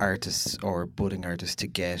artists or budding artists to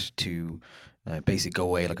get to basically go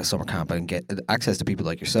away like a summer camp and get access to people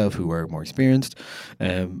like yourself who are more experienced,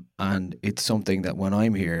 and it's something that when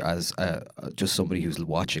I'm here as just somebody who's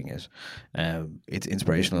watching it, it's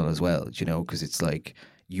inspirational as well, because it's like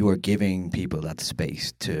you are giving people that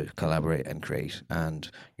space to collaborate and create,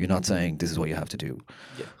 and you're not saying this is what you have to do,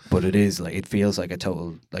 but it is like, it feels like a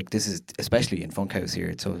total, like this is, especially in Funkhouse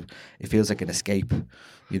here, it feels like an escape,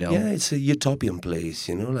 it's a utopian place,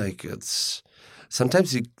 like it's.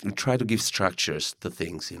 Sometimes you try to give structures to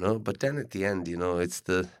things, but then at the end, it's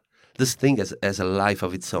this thing as a life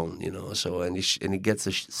of its own, So and it gets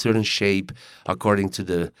a certain shape according to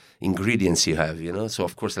the ingredients you have, So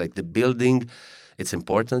of course, like the building, it's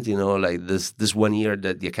important, Like this 1 year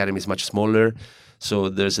that the Academy is much smaller, So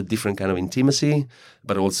there's a different kind of intimacy,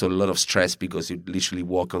 but also a lot of stress because you literally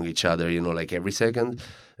walk on each other, like every second.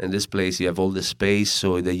 In this place, you have all the space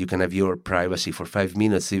so that you can have your privacy for 5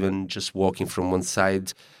 minutes, even just walking from one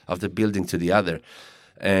side of the building to the other.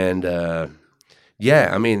 And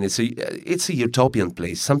yeah, I mean, it's a utopian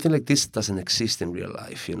place. Something like this doesn't exist in real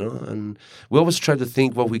life, And we always try to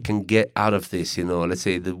think what we can get out of this, Let's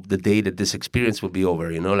say the day that this experience will be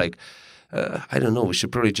over, I don't know. We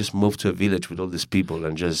should probably just move to a village with all these people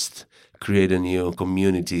and just create a new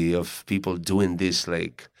community of people doing this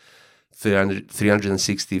like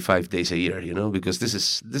 365 days a year, Because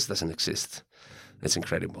this doesn't exist. It's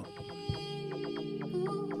incredible.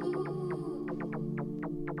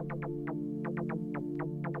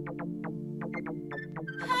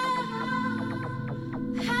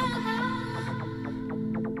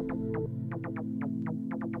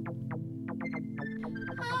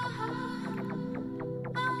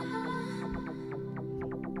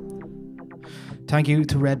 Thank you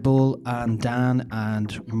to Red Bull and Dan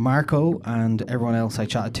and Marco and everyone else I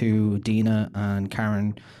chatted to, Dina and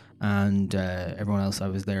Karen and everyone else I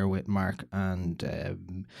was there with, Mark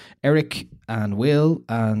and Eric and Will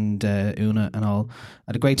and Una and all. I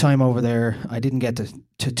had a great time over there. I didn't get to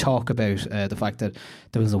talk about the fact that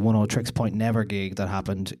there was a 10 Tricks Point Never gig that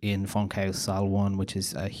happened in Funkhouse Sal 1, which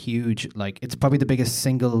is a huge, it's probably the biggest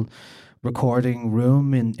single recording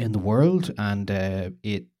room in the world, and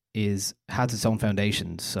it has its own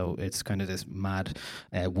foundations, so it's kind of this mad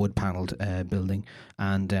wood panelled building,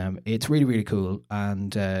 and it's really, really cool.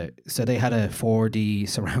 And so they had a 4D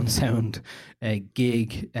surround sound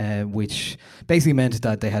gig, which basically meant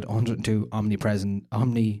that they had 102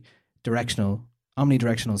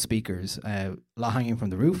 omnidirectional speakers, a lot hanging from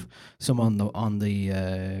the roof, some on the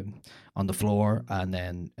floor, and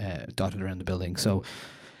then dotted around the building. So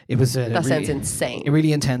it was sounds insane. A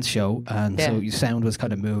really intense show, and so your sound was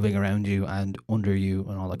kind of moving around you and under you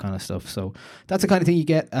and all that kind of stuff. So that's the kind of thing you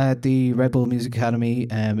get at the Red Bull Music Academy.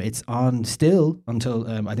 It's on still until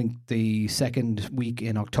I think the second week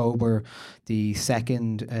in October. The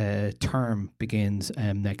second term begins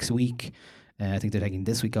next week. I think they're taking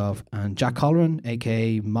this week off. And Jack Colleran,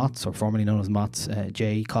 aka Motts, or formerly known as Motts,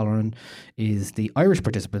 Jay Colleran, is the Irish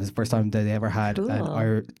participant. It's the first time that they ever had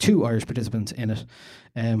two Irish participants in it.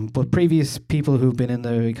 But previous people who've been in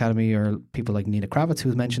the Academy are people like Nina Kravitz, who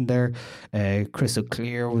was mentioned there. Crystal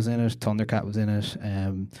Clear was in it. Thundercat was in it.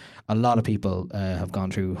 A lot of people have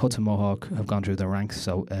gone through, Hudson Mohawk have gone through the ranks.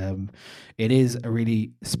 So it is a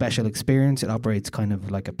really special experience. It operates kind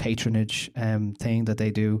of like a patronage thing that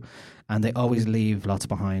they do. And they always leave lots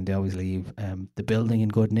behind. They always leave the building in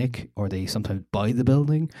good nick, or they sometimes buy the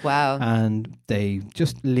building. Wow. And they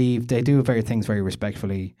just leave. They do things very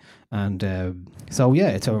respectfully. And so, yeah,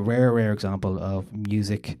 it's a rare example of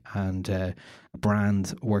music and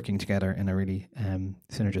brands working together in a really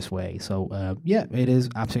synergist way. So, yeah, it is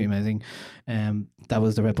absolutely amazing. That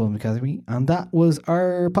was the Red Bull Academy. And that was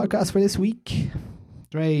our podcast for this week.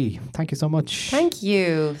 Ray, thank you so much. Thank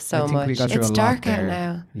you so much. It's dark out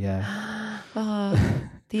now. Yeah.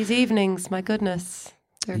 These evenings, my goodness,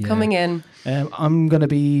 they're coming in. I'm going to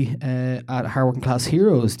be at Hard Working Class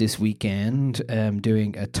Heroes this weekend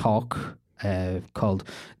doing a talk called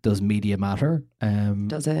Does Media Matter?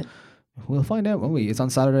 Does it? We'll find out, won't we? It's on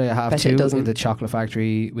Saturday at 2:30 in the Chocolate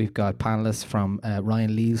Factory. We've got panellists from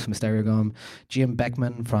Ryan Lees from Stereogum, Jim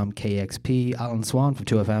Beckman from KXP, Alan Swan from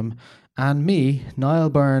 2FM, and me, Niall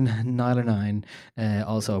Byrne, Niall9,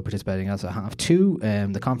 also participating as a half two.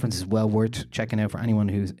 The conference is well worth checking out for anyone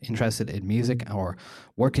who's interested in music or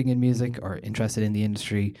working in music or interested in the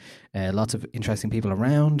industry. Lots of interesting people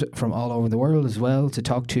around from all over the world as well to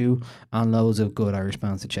talk to, and loads of good Irish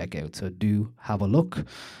bands to check out. So do have a look.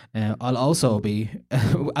 I'll also be,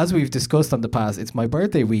 as we've discussed on the past, it's my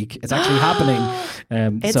birthday week. It's actually happening.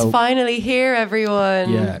 It's finally here,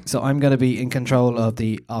 everyone. Yeah, so I'm going to be in control of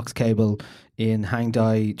the aux cable in Hang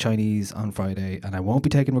Dai Chinese on Friday, and I won't be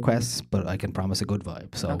taking requests, but I can promise a good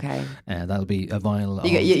vibe. So okay, that'll be a vinyl.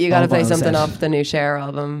 You got to play something off the new Cher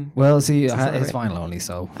album. Well, see, it's vinyl only,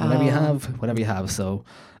 so whatever you have. So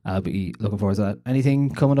I'll be looking forward to that. Anything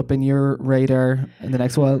coming up in your radar in the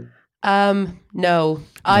next while? No.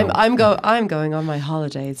 I'm going on my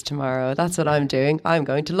holidays tomorrow. That's what I'm doing. I'm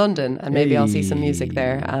going to London, and maybe I'll see some music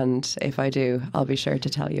there. And if I do, I'll be sure to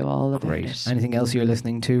tell you all about it. Anything else you're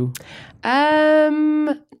listening to?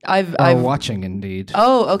 I'm watching indeed.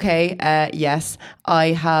 Oh, okay. Yes, I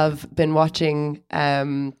have been watching.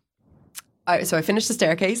 So I finished The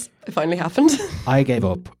Staircase. It finally happened. I gave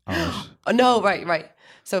up on it. Oh, no, right.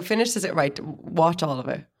 So finish this, right? Watch all of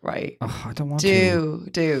it, right? Oh, I don't want to.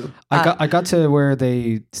 Do. I got to where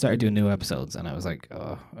they started doing new episodes, and I was like,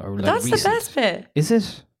 oh, or like That's recent. the best bit. Is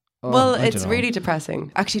it? Oh, Well, I it's don't know. really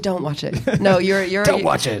depressing. Actually, don't watch it. No, you're Don't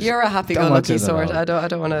watch it. You're a Don't watch happy-go-lucky it at sort. all. I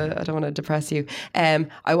don't want to depress you.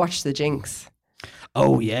 I watched The Jinx.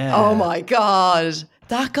 Oh yeah. Oh my god,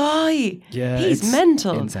 that guy. Yeah, he's it's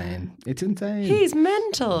mental. Insane. It's insane. He's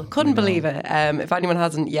mental. Couldn't believe it. If anyone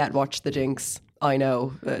hasn't yet watched The Jinx, I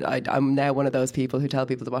know. I'm now one of those people who tell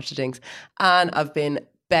people to watch The Jinx, and I've been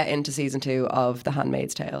bet into season 2 of The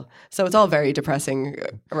Handmaid's Tale. So it's all very depressing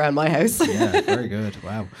around my house. Yeah, very good.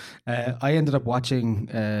 Wow. I ended up watching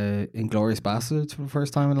Inglourious Basterds for the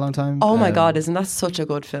first time in a long time. Oh my god, isn't that such a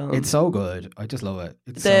good film? It's so good. I just love it.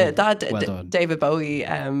 It's well done. David Bowie.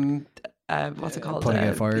 What's it called? Putting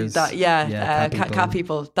Out Fires. Cat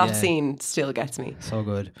People. That Yeah. scene still gets me. So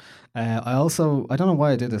good. I don't know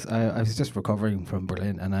why I did this. I was just recovering from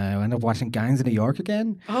Berlin, and I ended up watching Gangs of New York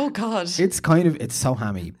again. Oh God! It's so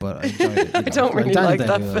hammy, but I enjoyed it. I don't really like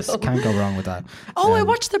that film. Can't go wrong with that. Oh, I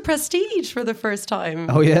watched The Prestige for the first time.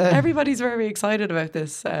 Oh yeah, everybody's very excited about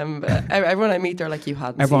this. Everyone I meet, they're like, "You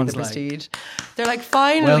hadn't Everyone's seen The Prestige." They're like,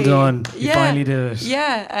 "Finally, well done! You finally did it."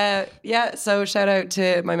 Yeah. So shout out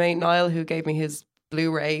to my mate Niall who gave me his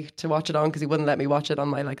Blu-ray to watch it on because he wouldn't let me watch it on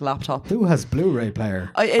my laptop. Who has Blu-ray player?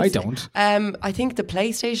 I don't. I think the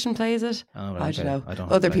PlayStation plays it. Oh, right, I don't know. I don't.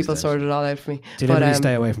 Other people sorted it all out for me. Deliberately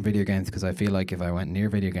stay away from video games because I feel like if I went near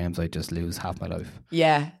video games, I'd just lose half my life.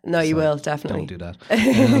 Yeah, no, you will definitely. Don't do that.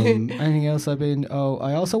 Anything else I've been? Oh,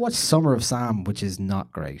 I also watched Summer of Sam, which is not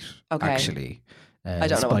great. Okay. Actually, I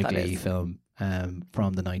don't know what that Spike Lee is. film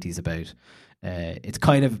from the 90s about. It's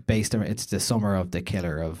kind of based on it's the summer of the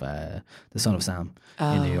killer of the Son of Sam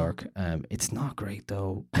in New York. It's not great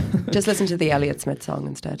though. Just listen to the Elliott Smith song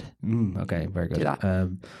instead. Okay, very good. Do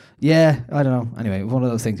that. Yeah, I don't know. Anyway, one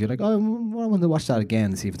of those things you're like, oh, I want to watch that again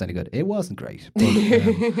and see if it's any good. It wasn't great. But,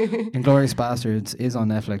 Inglourious Basterds is on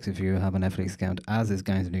Netflix if you have a Netflix account, as is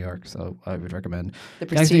Gangs of New York. So I would recommend. The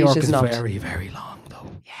Gangs of New York Prestige is is not. very, very long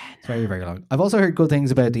though. Yeah, it's very, very long. I've also heard good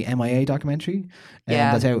things about the MIA documentary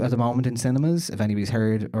that's out at the moment in cinemas. If anybody's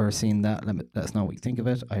heard or seen that, let us know what you think of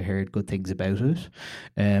it. I heard good things about it.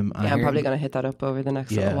 I'm probably going to hit that up over the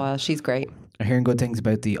next little while. She's great. I'm hearing good things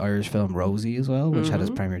about the Irish film Rosie as well, which had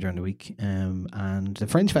its premiere during the week. And the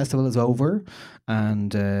Fringe Festival is over,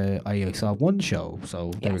 and I saw one show,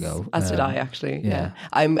 so there we go. As did I actually. Yeah.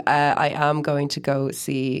 I am going to go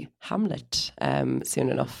see Hamlet soon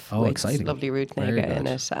enough. Oh, with exciting. Lovely Ruth Very Negga in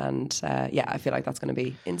good. it, and I feel like that's going to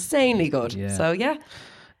be insanely good. Yeah. So yeah.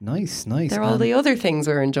 Nice. They're all the other things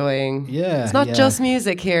we're enjoing. Yeah, It's not yeah. just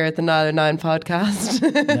music here at the Noname podcast.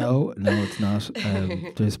 No, it's not.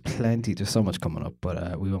 There's plenty. There's so much coming up,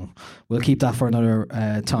 but we'll keep that for another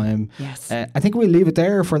time. Yes. I think we'll leave it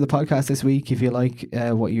there for the podcast this week. If you like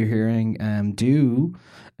what you're hearing, do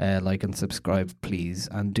like and subscribe, please,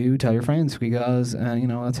 and do tell your friends because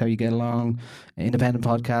that's how you get along. Independent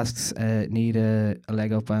podcasts need a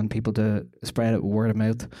leg up and people to spread it word of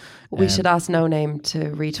mouth. We should ask Noname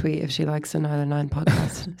to retweet if she likes the Nine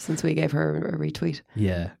podcast since we gave her a retweet.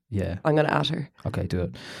 Yeah. I'm going to add her. Okay, do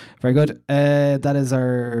it. Very good. That is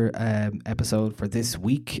our episode for this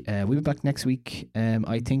week. We'll be back next week.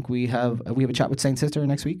 I think we have a chat with Saint Sister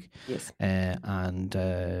next week. Yes. And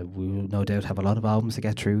we will no doubt have a lot of albums to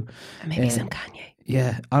get through. And maybe some Kanye.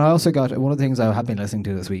 Yeah, and I also got one of the things I have been listening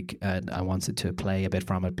to this week, and I wanted to play a bit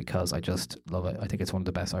from it because I just love it. I think it's one of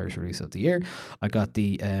the best Irish releases of the year. I got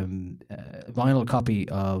the vinyl copy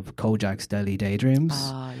of Kojak's Deli Daydreams,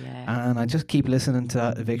 and I just keep listening to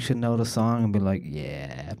that Eviction Notice song and be like,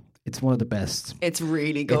 yeah, it's one of the best. It's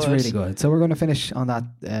really good. It's really good. So we're going to finish on that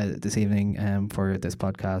this evening for this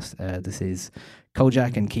podcast. This is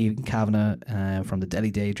Kojak and Keegan Kavanagh from the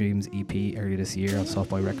Deli Daydreams EP earlier this year on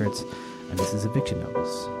Softboy Records. And this is Eviction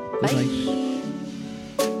Notice. Good night.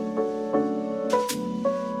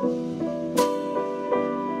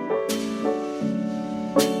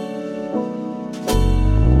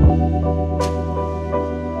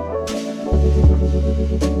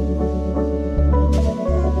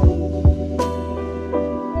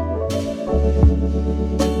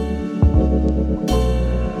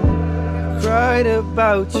 Cried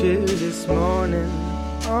about you this morning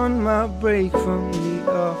on my break from the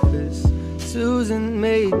office. Susan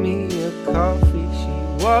made me a coffee.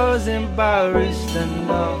 She was embarrassed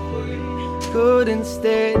and awkward. Couldn't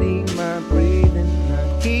steady my breathing.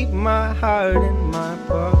 I keep my heart in my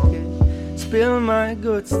pocket. Spill my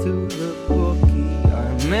guts to the bookie.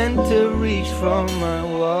 I meant to reach for my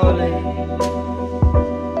wallet.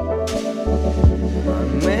 I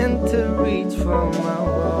meant to reach for my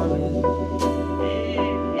wallet.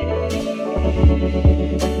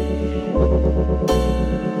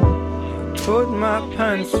 put my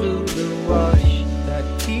pants through the wash. That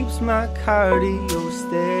keeps my cardio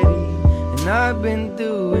steady. And I've been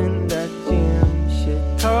doing that gym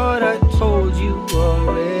shit. Thought I told you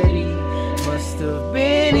already. Must have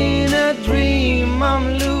been in a dream.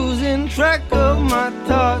 I'm losing track of my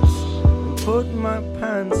thoughts. Put my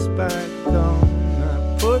pants back on.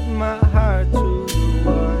 I put my heart through the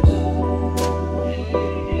wash.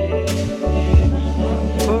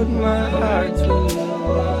 Put my heart through the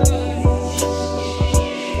wash.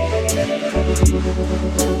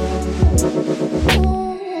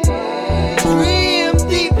 Dream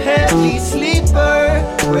deep, heavy sleeper.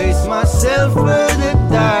 Brace myself for the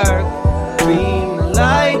dark. Dream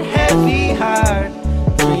light, heavy heart.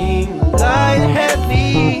 Dream light,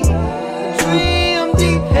 heavy. Dream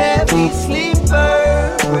deep, heavy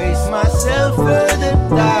sleeper. Brace myself for the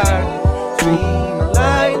dark. Dream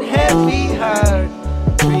light, heavy heart.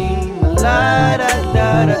 Dream light, da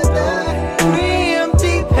da da da. Dream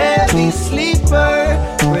deep, heavy sleeper.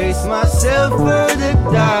 Brace myself for the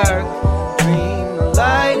dark. Dream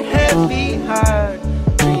light, heavy heart.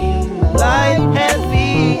 Dream light,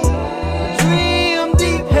 heavy. Dream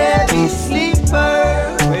deep, heavy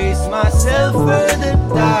sleeper. Brace myself for the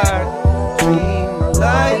dark. Dream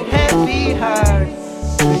light, heavy heart.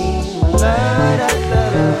 Dream light, da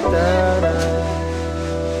da da da.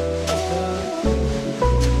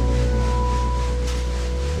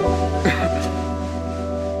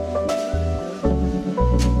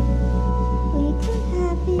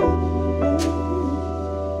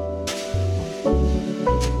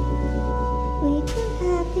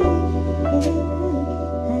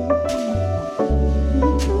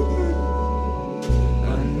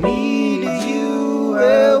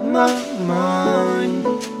 Mind,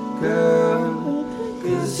 girl,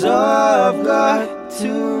 'cause I've got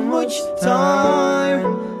too much time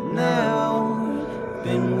now.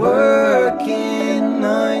 Been working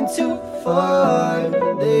 9 to 5.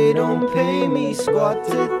 They don't pay me squat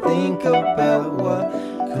to think about what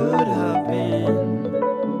could have been.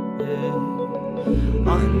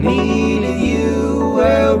 Yeah. I needed you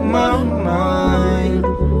out my mind,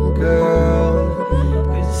 girl,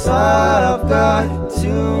 'cause I've got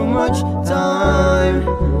too much time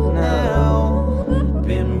now.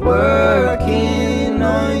 Been working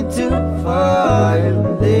 9 to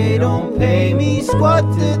 5. They don't pay me squat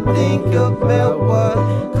to think about what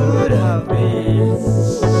could have been.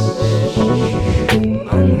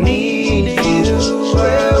 I need you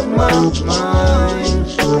out my mind,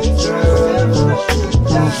 girl,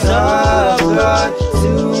 'cause I've got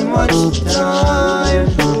too much time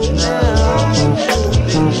now.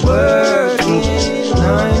 Been working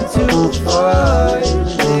 9 to 5.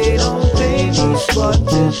 They don't pay me squat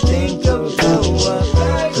to think about what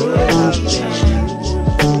could have been.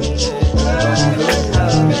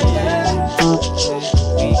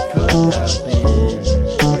 Could have been. We could have been.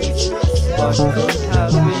 What could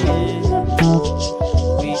have been?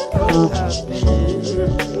 We could have been.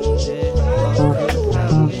 What could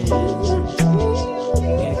have been?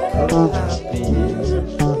 It could have been.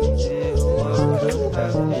 What could have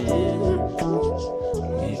been?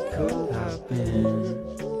 It could have been.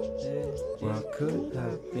 What could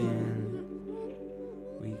have been?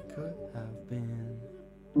 We could have been.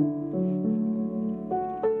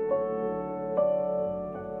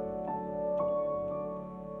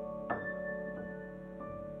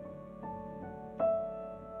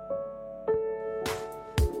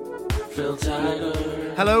 Phil Taggart.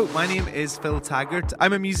 Hello, my name is Phil Taggart.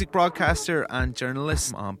 I'm a music broadcaster and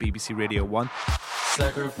journalist on BBC Radio 1.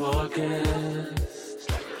 Slacker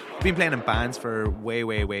Podcast. I've been playing in bands for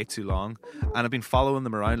way too long, and I've been following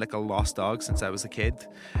them around like a lost dog since I was a kid.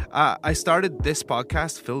 I started this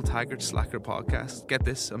podcast, Phil Taggart Slacker Podcast. Get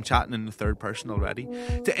this, I'm chatting in the third person already,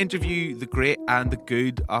 to interview the great and the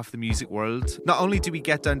good of the music world. Not only do we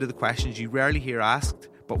get down to the questions you rarely hear asked,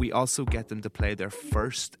 but we also get them to play their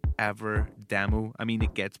first ever demo. I mean,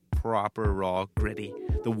 it gets proper raw, gritty.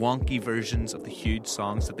 The wonky versions of the huge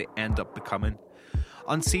songs that they end up becoming.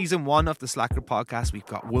 On season 1 of the Slacker Podcast, we've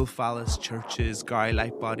got Wolf Alice, Churches, Gary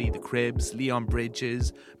Lightbody, The Cribs, Leon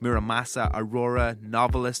Bridges, Muramasa, Aurora,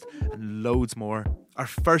 Novelist, and loads more. Our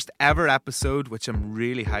first ever episode, which I'm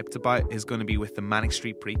really hyped about, is going to be with the Manic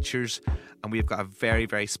Street Preachers, and we've got a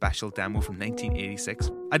very special demo from 1986.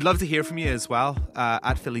 I'd love to hear from you as well,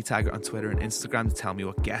 at Philly Taggart on Twitter and Instagram, to tell me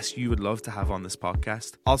what guests you would love to have on this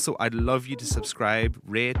podcast. Also, I'd love you to subscribe,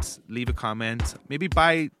 rate, leave a comment, maybe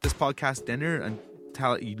buy this podcast dinner and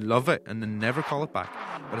tell it you love it and then never call it back.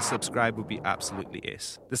 But a subscribe would be absolutely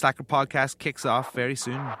ace. The Slacker Podcast kicks off very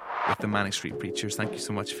soon with the Manic Street Preachers. Thank you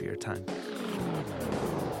so much for your time.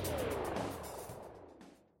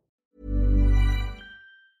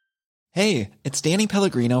 Hey, it's Danny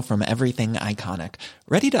Pellegrino from Everything Iconic.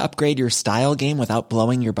 Ready to upgrade your style game without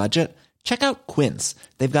blowing your budget? Check out Quince.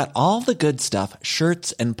 They've got all the good stuff,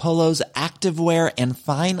 shirts and polos, activewear, and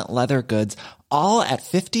fine leather goods, all at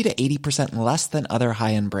 50 to 80% less than other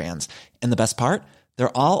high-end brands. And the best part?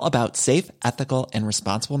 They're all about safe, ethical, and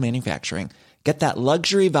responsible manufacturing. Get that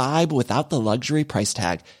luxury vibe without the luxury price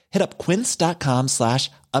tag. Hit up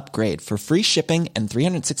quince.com/upgrade for free shipping and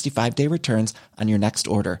 365-day returns on your next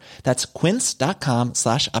order. That's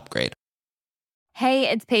quince.com/upgrade. Hey,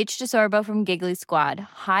 it's Paige DeSorbo from Giggly Squad.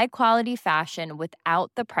 High quality fashion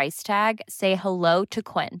without the price tag. Say hello to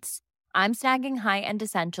Quince. I'm snagging high-end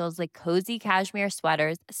essentials like cozy cashmere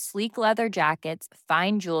sweaters, sleek leather jackets,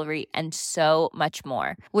 fine jewelry, and so much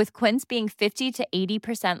more. With Quince being 50 to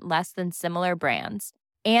 80% less than similar brands.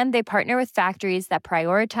 And they partner with factories that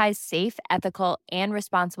prioritize safe, ethical, and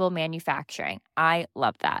responsible manufacturing. I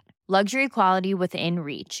love that. Luxury quality within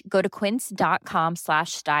reach. Go to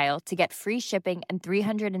quince.com/style to get free shipping and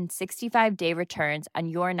 365-day returns on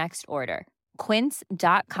your next order.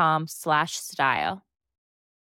 Quince.com/style.